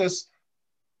justice.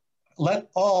 Let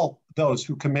all those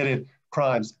who committed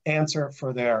crimes answer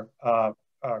for their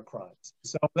crimes.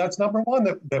 So that's number one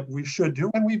that we should do,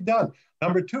 and we've done.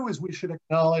 Number 2 is we should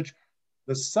acknowledge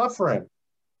the suffering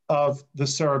of the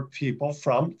Serb people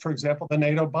from, for example, the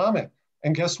NATO bombing.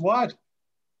 And guess what?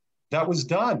 That was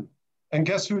done. And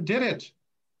guess who did it?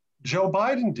 Joe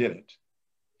Biden did it.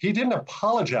 He didn't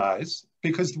apologize,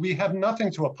 because we have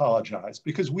nothing to apologize,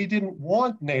 because we didn't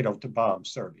want NATO to bomb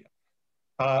Serbia.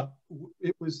 That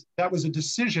was a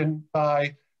decision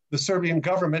by the Serbian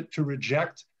government to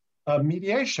reject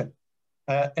mediation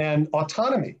and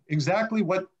autonomy, exactly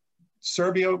what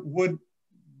Serbia would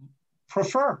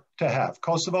prefer to have,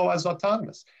 Kosovo as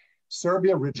autonomous.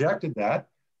 Serbia rejected that,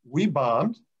 we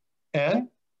bombed, and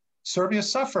Serbia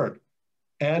suffered.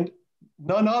 And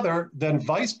none other than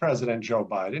Vice President Joe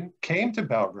Biden came to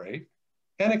Belgrade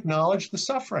and acknowledged the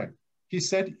suffering. He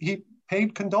said he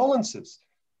paid condolences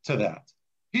to that.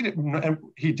 He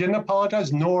didn't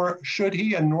apologize, nor should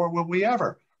he, and nor will we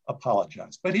ever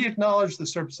apologize. But he acknowledged the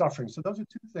Serb suffering. So those are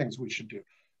 2 things we should do.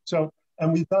 So,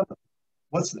 and we've done them.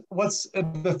 What's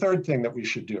the third thing that we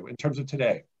should do in terms of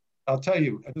today? I'll tell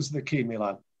you, this is the key,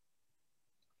 Milan.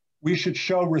 We should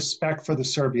show respect for the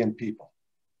Serbian people.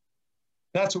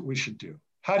 That's what we should do.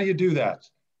 How do you do that?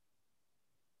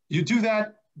 You do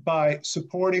that by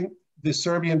supporting the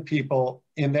Serbian people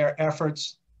in their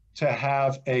efforts to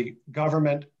have a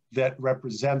government that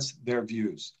represents their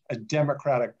views, a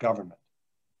democratic government.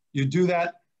 You do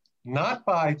that not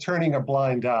by turning a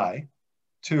blind eye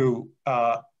to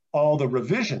all the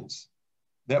revisions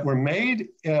that were made,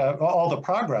 all the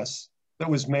progress that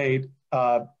was made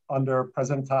under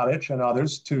President Tadic and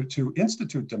others to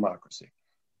institute democracy.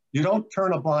 You don't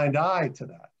turn a blind eye to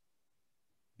that.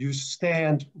 You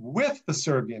stand with the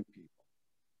Serbian people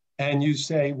and you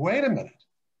say, wait a minute,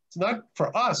 it's not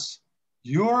for us.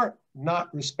 You're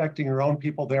not respecting your own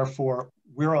people, therefore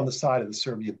we're on the side of the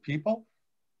Serbian people.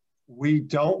 We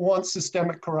don't want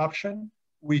systemic corruption.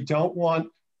 We don't want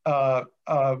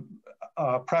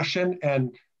oppression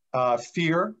and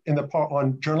fear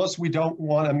on journalists. We don't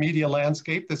want a media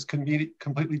landscape that's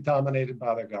completely dominated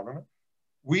by the government.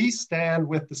 We stand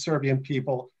with the Serbian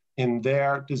people in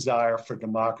their desire for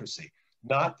democracy,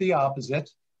 not the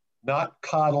opposite, not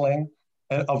coddling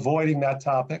and avoiding that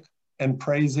topic and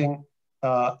praising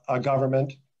a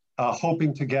government,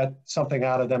 hoping to get something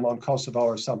out of them on Kosovo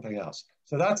or something else.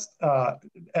 So that's,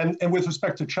 and with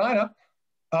respect to China,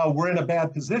 we're in a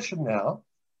bad position now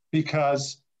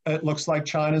because it looks like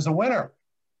China's a winner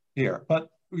here. But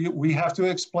we have to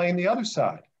explain the other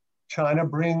side. China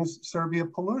brings Serbia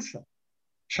pollution.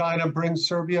 China brings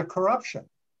Serbia corruption.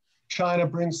 China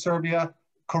brings Serbia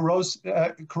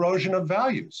corrosion of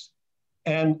values.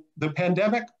 And the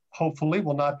pandemic, hopefully,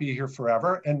 will not be here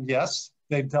forever. And yes,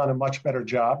 they've done a much better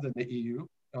job than the EU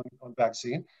on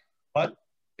vaccine, but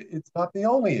it's not the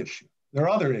only issue. There are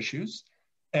other issues.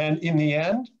 And in the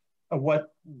end,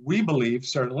 what we believe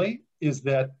certainly is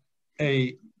that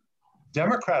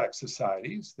democratic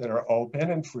societies that are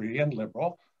open and free and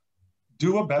liberal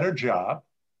do a better job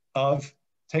of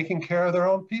taking care of their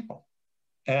own people,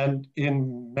 and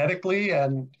in medically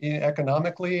and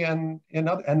economically and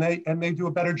they do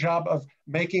a better job of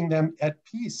making them at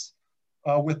peace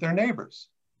with their neighbors.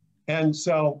 And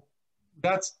so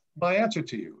that's my answer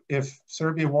to you. If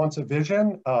Serbia wants a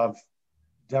vision of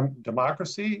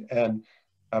democracy and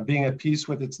being at peace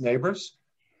with its neighbors,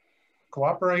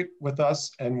 cooperate with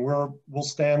us, and we'll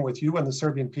stand with you and the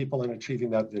Serbian people in achieving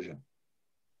that vision.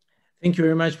 Thank you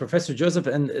very much, Professor Joseph.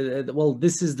 And well,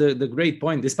 this is the great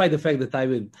point, despite the fact that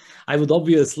I would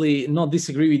obviously not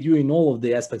disagree with you in all of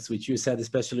the aspects which you said,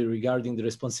 especially regarding the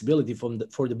responsibility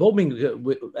for the bombing,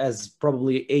 as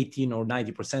probably 18 or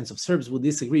 90% of Serbs would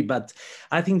disagree. But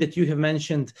I think that you have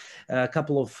mentioned a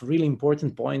couple of really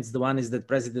important points. The one is that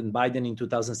President Biden in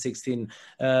 2016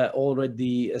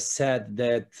 already said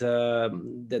that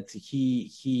he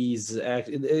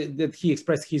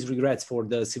expressed his regrets for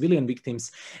the civilian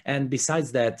victims. And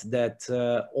besides that,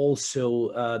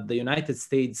 also the United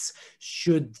States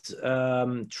should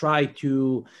try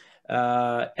to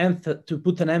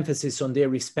put an emphasis on their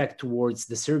respect towards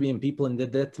the Serbian people, and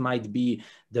that might be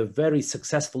the very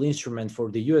successful instrument for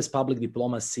the U.S. public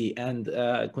diplomacy. And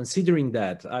considering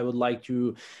that, I would like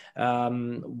to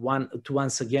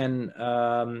once again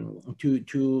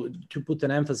to put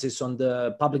an emphasis on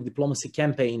the public diplomacy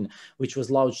campaign, which was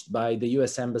launched by the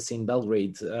U.S. Embassy in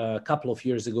Belgrade a couple of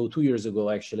years ago, 2 years ago,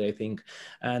 actually, I think.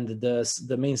 And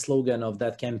the main slogan of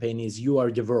that campaign is "You are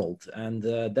the world." And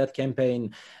that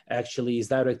campaign actually is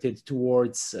directed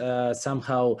towards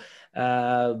somehow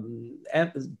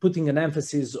putting an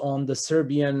emphasis on the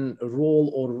Serbian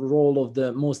role of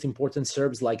the most important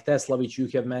Serbs like Tesla, which you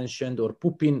have mentioned, or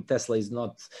Pupin. Tesla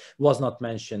was not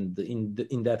mentioned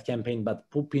in that campaign, but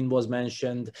Pupin was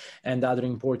mentioned, and other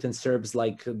important Serbs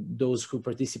like those who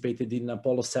participated in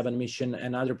Apollo 7 mission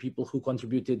and other people who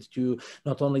contributed to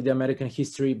not only the American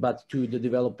history but to the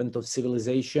development of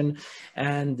civilization.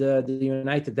 And the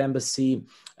United Embassy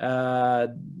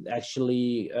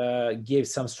actually gave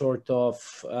some sort of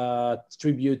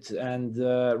tribute and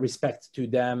respect to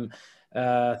them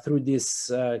through these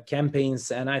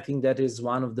campaigns. And I think that is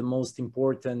one of the most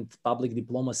important public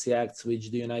diplomacy acts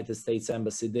which the United States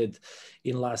Embassy did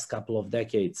in the last couple of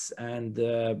decades. And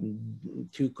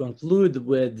to conclude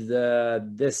with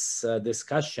this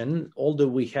discussion, although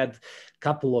we had a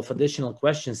couple of additional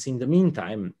questions in the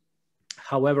meantime,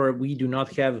 however, we do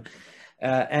not have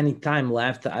any time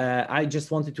left. I just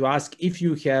wanted to ask if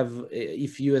you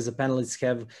as a panelist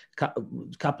have a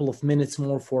couple of minutes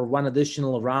more for one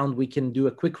additional round. We can do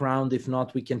a quick round. If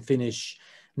not, we can finish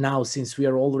now, since we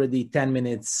are already 10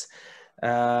 minutes.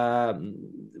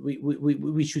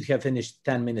 We should have finished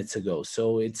 10 minutes ago.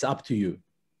 So it's up to you.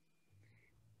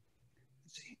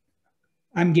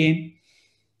 I'm game.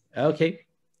 Okay.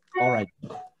 All right.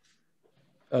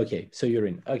 Okay, so you're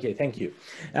in. Okay, thank you.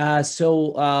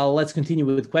 Let's continue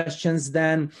with questions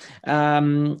then.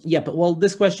 Yeah, but well,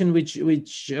 this question, which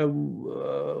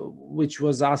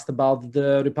was asked about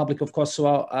the Republic of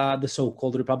Kosovo, the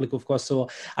so-called Republic of Kosovo,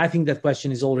 I think that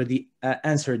question is already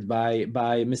answered by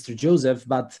Mr. Joseph.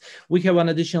 But we have an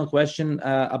additional question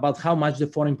about how much the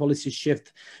foreign policy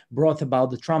shift brought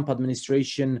about the Trump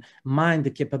administration mined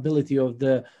the capability of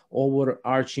the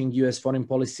overarching U.S. foreign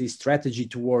policy strategy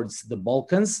towards the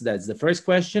Balkans. That's the first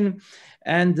question.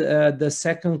 And the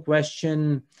second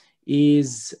question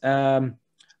is, I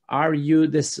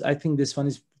think this one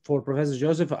is for Professor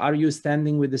Joseph, are you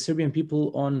standing with the Serbian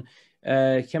people on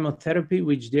chemotherapy,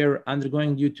 which they're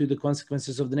undergoing due to the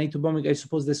consequences of the NATO bombing? I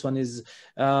suppose this one is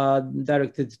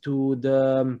directed to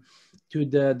the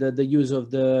use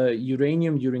of the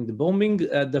uranium during the bombing.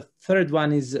 The third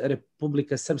one is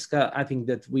Republika Srpska. I think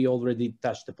that we already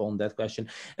touched upon that question.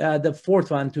 The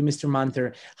fourth one to Mr.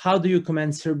 Munter. How do you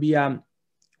commend Serbia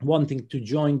wanting to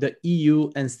join the EU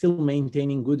and still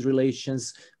maintaining good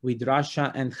relations with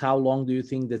Russia? And how long do you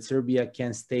think that Serbia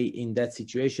can stay in that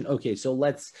situation? Okay, so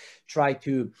let's try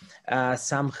to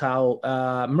somehow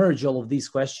merge all of these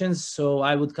questions. So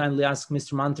I would kindly ask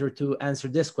Mr. Munter to answer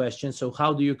this question. So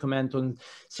how do you comment on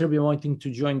Serbia wanting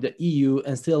to join the EU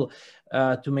and still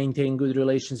to maintain good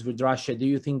relations with Russia? Do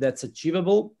you think that's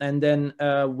achievable? And then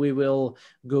we will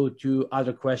go to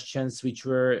other questions which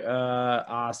were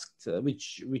asked,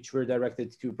 which were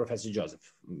directed to Professor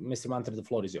Joseph. Mr. Munter, the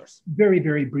floor is yours. Very,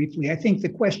 very briefly, I think the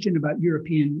question about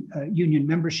European Union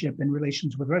membership and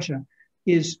relations with Russia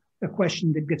is a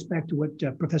question that gets back to what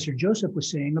Professor Joseph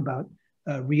was saying about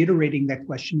reiterating that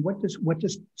question. What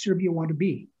does Serbia want to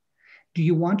be? Do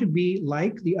you want to be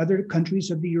like the other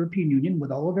countries of the European Union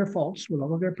with all of their faults, with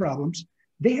all of their problems?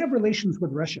 They have relations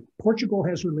with Russia. Portugal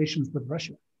has relations with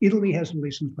Russia. Italy has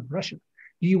relations with Russia.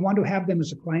 Do you want to have them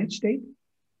as a client state?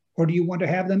 Or do you want to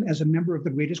have them as a member of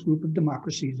the greatest group of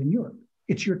democracies in Europe?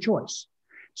 It's your choice.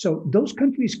 So those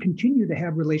countries continue to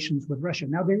have relations with Russia.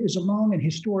 Now, there is a long and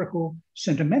historical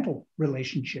sentimental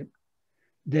relationship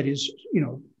that is,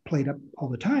 played up all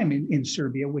the time in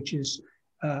Serbia, which is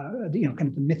kind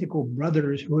of the mythical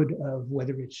brotherhood of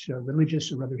whether it's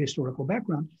religious or other historical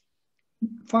background.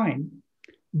 Fine,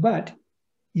 but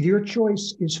your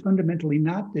choice is fundamentally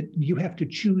not that you have to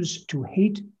choose to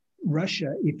hate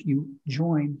Russia if you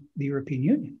join the European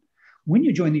Union. When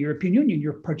you join the European Union,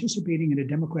 you're participating in a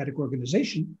democratic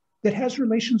organization that has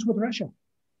relations with Russia.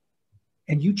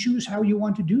 And you choose how you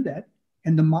want to do that.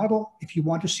 And the model, if you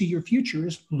want to see your future,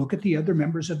 is look at the other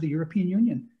members of the European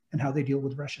Union and how they deal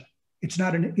with Russia. It's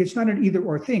not an either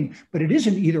or thing, but it is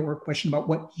an either or question about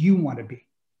what you want to be.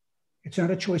 It's not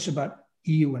a choice about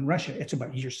EU and Russia. It's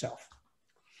about yourself.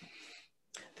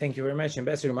 Thank you very much,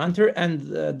 Ambassador Munter. And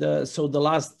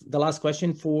the last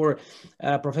question for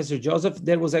Professor Joseph.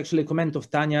 There was actually a comment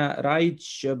of Tanya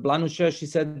Rajic Blanusha. She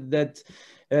said that,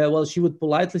 well, she would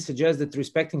politely suggest that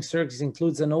respecting Serbs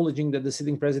includes acknowledging that the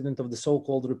sitting president of the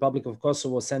so-called Republic of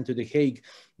Kosovo was sent to The Hague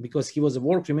because he was a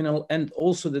war criminal, and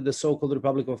also that the so-called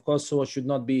Republic of Kosovo should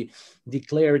not be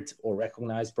declared or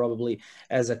recognized probably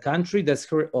as a country. That's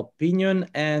her opinion.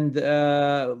 And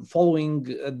following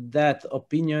that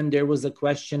opinion, there was a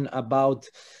question about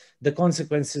the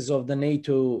consequences of the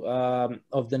NATO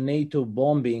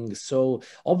bombing. So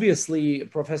obviously,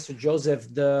 Professor Joseph,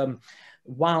 the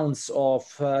wounds of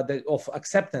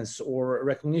acceptance or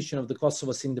recognition of the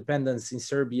Kosovo's independence in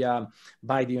Serbia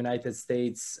by the United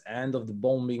States and of the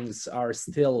bombings are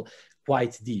still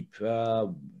quite deep.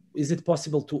 Is it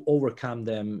possible to overcome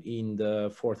them in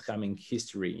the forthcoming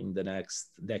history in the next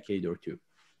decade or two?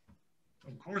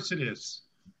 Of course it is.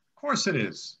 Of course it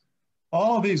is.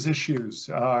 All of these issues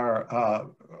are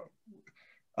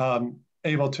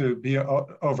able to be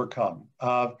overcome.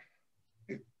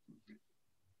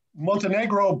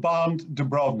 Montenegro bombed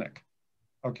Dubrovnik,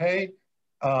 okay?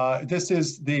 This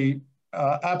is the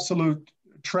absolute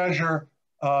treasure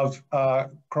of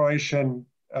Croatian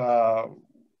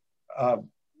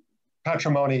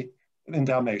patrimony in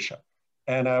Dalmatia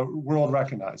and world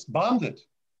recognized. Bombed it,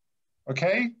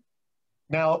 okay?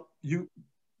 Now, you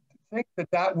think that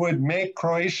that would make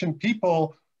Croatian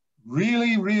people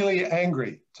really, really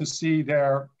angry to see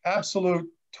their absolute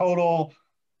total,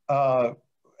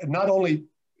 not only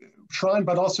shrine,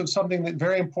 but also something that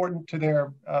very important to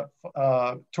their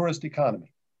tourist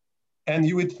economy. And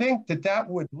you would think that that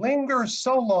would linger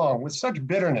so long with such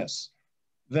bitterness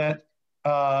that,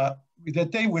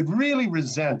 that they would really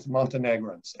resent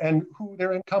Montenegrins and who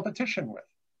they're in competition with,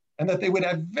 and that they would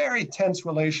have very tense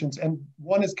relations. And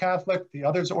one is Catholic, the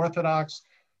other is Orthodox,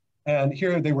 and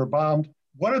here they were bombed.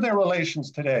 What are their relations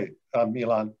today,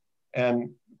 Milan?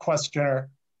 And questioner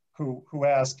who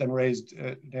asked and raised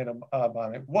NATO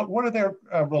bombing. What are their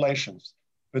relations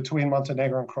between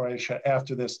Montenegro and Croatia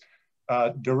after this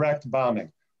direct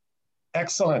bombing?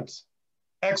 Excellent.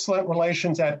 Excellent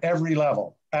relations at every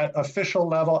level, at official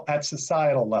level, at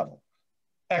societal level.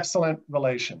 Excellent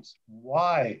relations.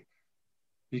 Why?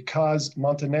 Because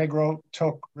Montenegro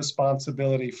took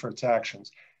responsibility for its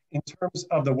actions. In terms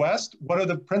of the West, what are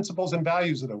the principles and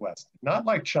values of the West? Not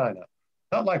like China,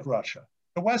 not like Russia.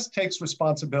 The West takes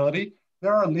responsibility.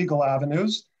 There are legal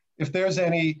avenues. If there's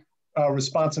any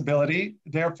responsibility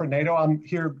there for NATO,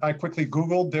 I quickly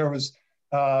Googled, there was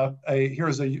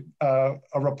here's a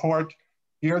report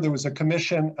here. There was a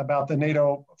commission about the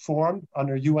NATO formed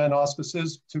under UN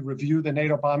auspices to review the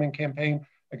NATO bombing campaign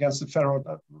against the Federal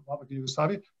Republic of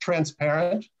Yugoslavia.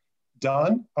 Transparent,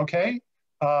 done, okay?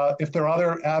 If there are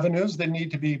other avenues that need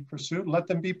to be pursued, let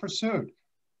them be pursued.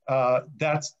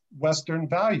 That's Western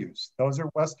values. Those are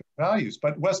Western values.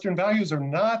 But Western values are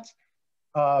not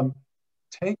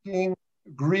taking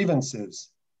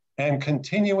grievances and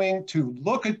continuing to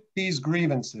look at these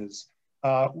grievances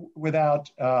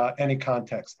without any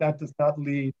context. That does not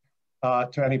lead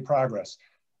to any progress.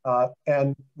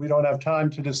 And we don't have time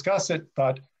to discuss it,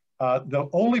 but the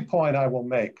only point I will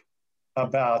make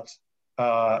about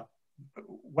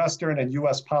Western and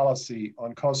US policy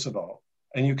on Kosovo,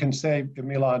 and you can say,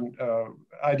 Milan,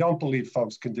 I don't believe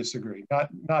folks can disagree,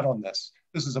 not on this.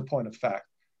 This is a point of fact,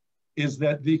 is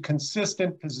that the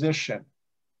consistent position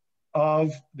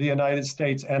of the United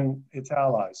States and its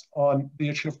allies on the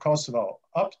issue of Kosovo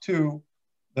up to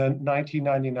the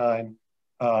 1999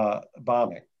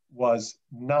 bombing was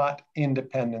not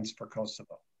independence for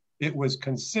Kosovo. It was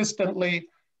consistently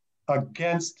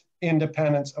against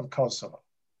independence of Kosovo,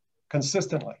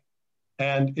 consistently.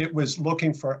 And it was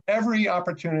looking for every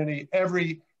opportunity,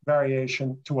 every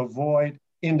variation to avoid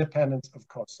independence of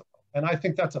Kosovo. And I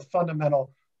think that's a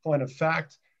fundamental point of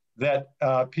fact that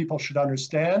people should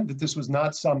understand, that this was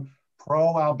not some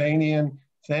pro-Albanian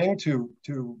thing to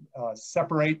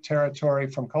separate territory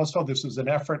from Kosovo. This was an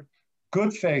effort,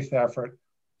 good faith effort,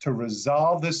 to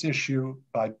resolve this issue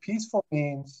by peaceful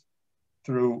means,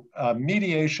 through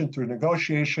mediation, through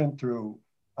negotiation, through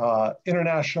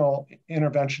international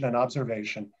intervention and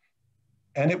observation.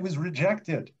 And it was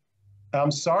rejected.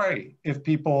 I'm sorry if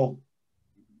people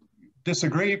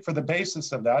disagree for the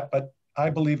basis of that, but I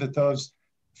believe that those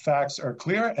facts are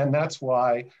clear, and that's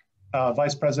why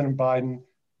Vice President Biden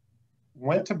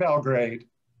went to Belgrade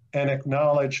and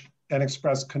acknowledged and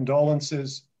expressed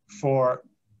condolences for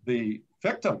the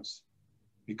victims,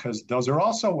 because those are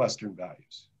also Western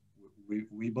values.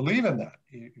 We believe in that,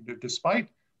 despite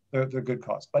the good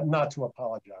cause, but not to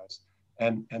apologize,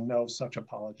 and no such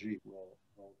apology will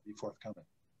be forthcoming.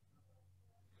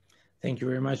 Thank you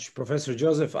very much, Professor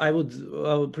Joseph. I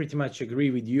would pretty much agree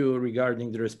with you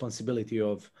regarding the responsibility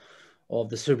of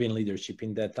the Serbian leadership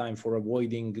in that time for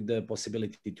avoiding the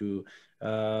possibility to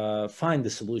find the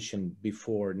solution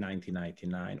before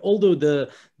 1999. Although the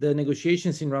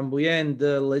negotiations in Rambouillet and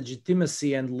the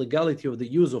legitimacy and legality of the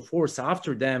use of force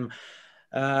after them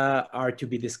are to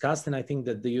be discussed, and I think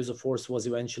that the use of force was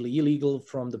eventually illegal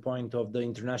from the point of the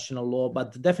international law.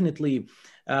 But definitely,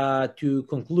 to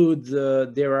conclude,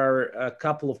 there are a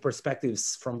couple of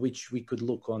perspectives from which we could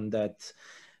look on that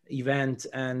event,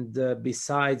 and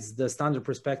besides the standard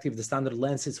perspective, the standard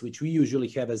lenses which we usually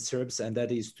have as Serbs, and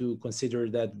that is to consider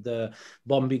that the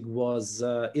bombing was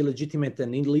illegitimate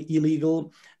and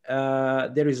illegal.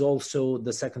 There is also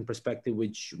the second perspective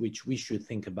which we should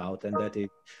think about, and that is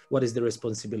what is the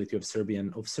responsibility of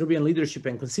Serbian leadership.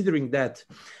 And considering that,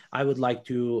 I would like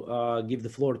to give the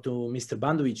floor to Mr.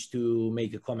 Bandovic to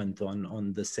make a comment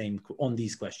on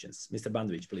these questions. Mr.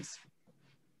 Bandovic, please.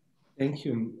 Thank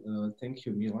you,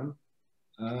 Milan.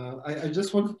 I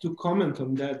just wanted to comment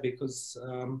on that because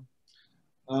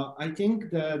I think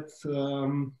that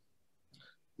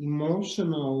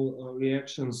emotional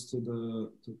reactions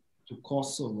to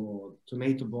Kosovo, to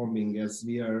NATO bombing, as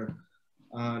we are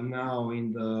now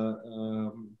in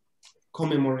the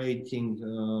commemorating,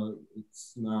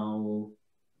 it's now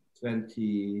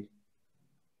 22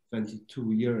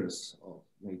 years of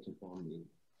NATO bombing.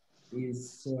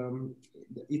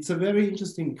 It's a very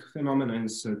interesting phenomenon in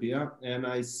Serbia, and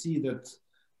I see that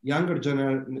younger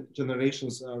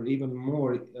generations are even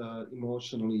more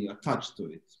emotionally attached to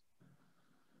it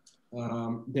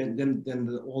than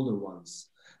the older ones.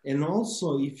 And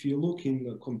also, if you look in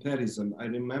the comparison, I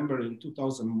remember in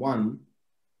 2001,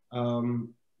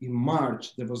 in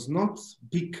March, there was not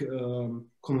big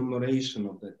commemoration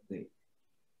of that day.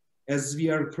 As we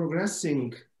are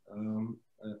progressing,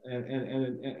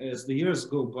 and as the years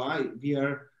go by, we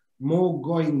are more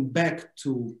going back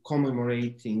to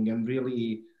commemorating and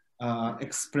really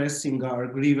expressing our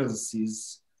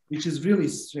grievances, which is really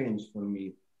strange for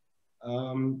me.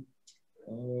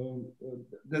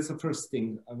 That's the first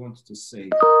thing I wanted to say.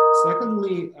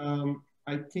 Secondly,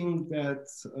 I think that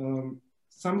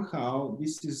somehow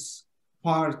this is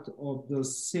part of the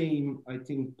same, I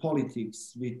think,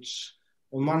 politics, which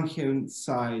on one hand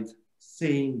side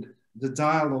saying the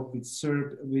dialogue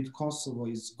with Kosovo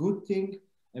is a good thing,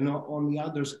 and on the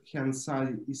other hand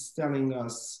side is telling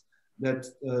us that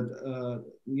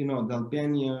you know, the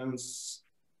Albanians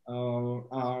are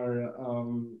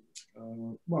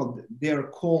well, they're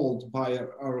called by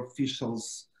our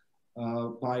officials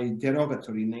by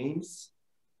derogatory names.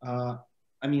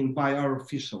 I mean, by our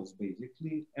officials,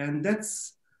 basically, and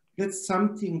that's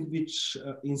something which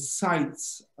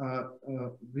incites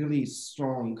really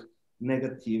strong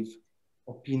negative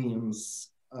opinions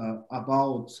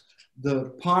about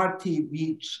the party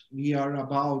which we are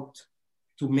about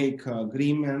to make an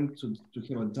agreement, to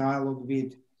have a dialogue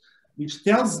with, which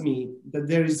tells me that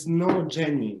there is no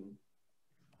genuine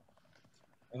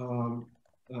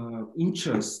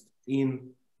interest in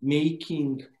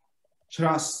making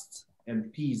trust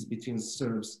and peace between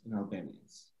Serbs and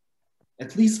Albanians,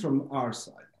 at least from our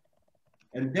side.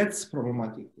 And that's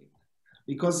problematic thing,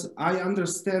 because I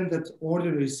understand that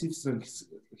ordinary citizens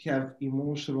have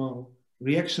emotional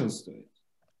reactions to it.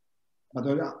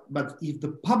 But if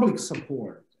the public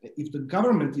support, if the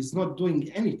government is not doing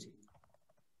anything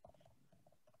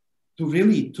to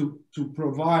really to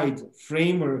provide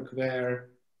framework where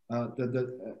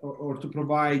or to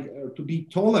provide to be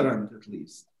tolerant at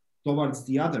least towards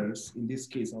the others, in this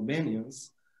case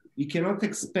Albanians, we cannot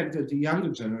expect that the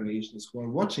younger generations who are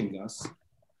watching us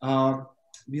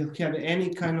will have any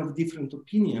kind of different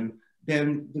opinion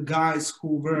than the guys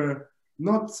who were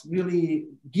not really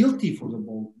guilty for the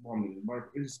bombing, but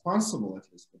responsible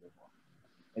at least for the bombing.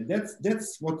 And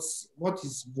that's what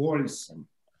is worrisome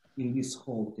in this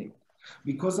whole thing,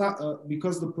 because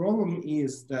the problem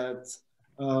is that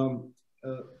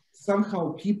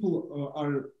somehow people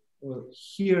are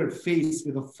here faced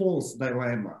with a false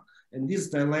dilemma, and this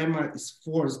dilemma is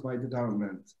forced by the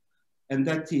government, and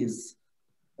that is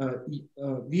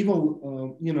we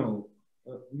will you know,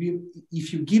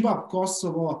 if you give up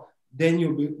Kosovo, then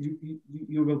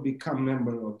you will become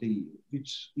member of the EU,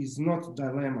 which is not a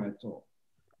dilemma at all.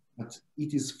 But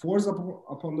it is forced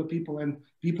upon the people, and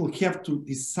people have to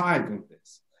decide on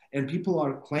this. And people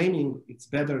are claiming it's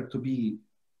better to be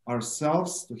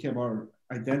ourselves, to have our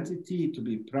identity, to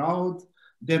be proud,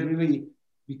 than really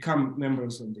become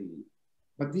members of the EU.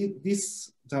 But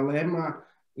this dilemma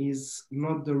is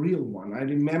not the real one. I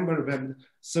remember when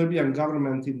Serbian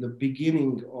government in the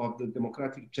beginning of the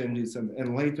democratic changes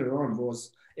and later on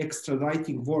was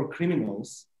extraditing war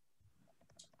criminals,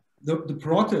 the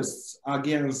protests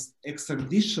against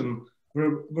extradition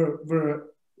were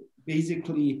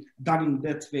basically done in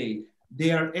that way.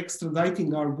 They are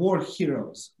extraditing our war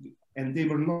heroes, and they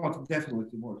were not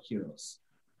definitely war heroes,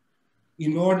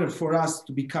 in order for us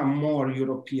to become more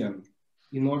European,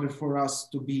 in order for us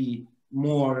to be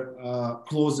more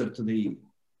closer to the EU.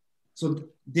 So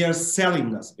they are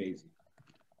selling us basically.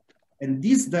 And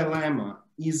this dilemma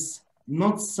is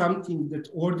not something that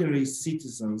ordinary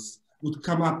citizens would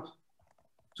come up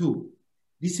to.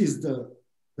 This is the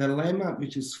dilemma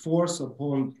which is forced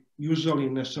upon usually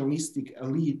nationalistic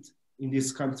elite in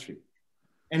this country.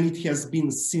 And it has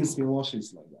been since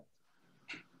Milosevic like that.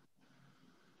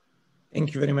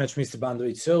 Thank you very much, Mr.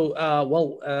 Bandovic. So,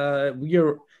 we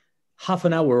are half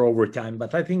an hour over time,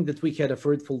 but I think that we had a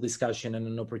fruitful discussion and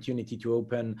an opportunity to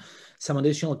open some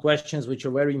additional questions which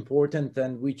are very important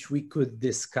and which we could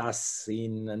discuss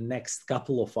in the next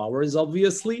couple of hours,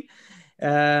 obviously.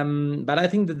 But I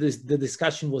think that the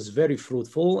discussion was very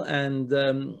fruitful. And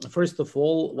first of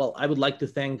all, well, I would like to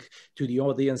thank to the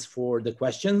audience for the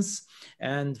questions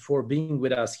and for being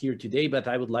with us here today. But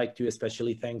I would like to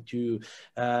especially thank to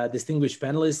distinguished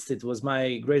panelists. It was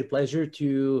my great pleasure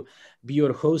to be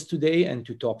your host today and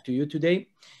to talk to you today.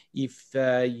 If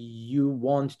you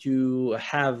want to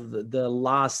have the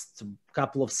last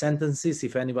couple of sentences,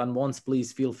 if anyone wants,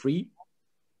 please feel free.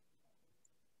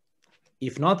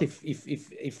 If not,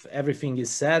 if everything is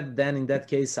said, then in that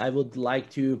case, I would like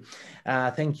to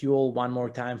thank you all one more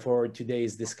time for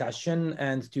today's discussion,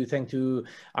 and to thank to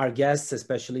our guests,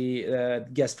 especially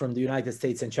guests from the United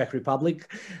States and Czech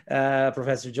Republic,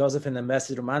 Professor Joseph and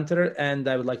Ambassador Munter. And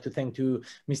I would like to thank to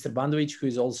Mr. Bandovic, who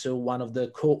is also one of the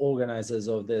co-organizers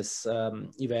of this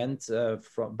event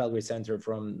from Belgrade Center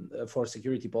for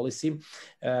Security Policy,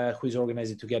 who is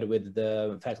organized together with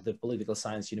the Faculty of Political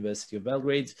Science, University of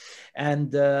Belgrade. And And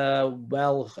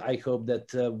well, I hope that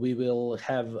we will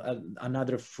have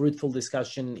another fruitful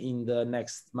discussion in the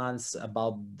next months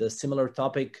about the similar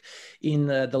topic. In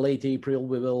the late April,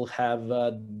 we will have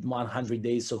 100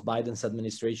 days of Biden's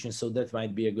administration, so that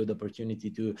might be a good opportunity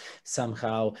to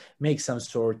somehow make some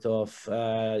sort of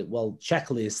well,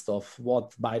 checklist of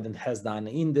what Biden has done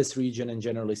in this region and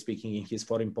generally speaking in his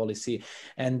foreign policy,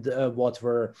 and what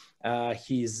were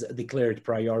his declared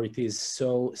priorities.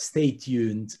 So stay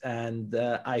tuned, and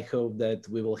I hope that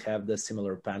we will have the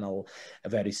similar panel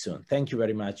very soon. Thank you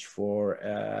very much for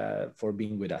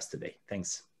being with us today.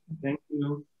 Thanks. Thank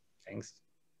you. Thanks.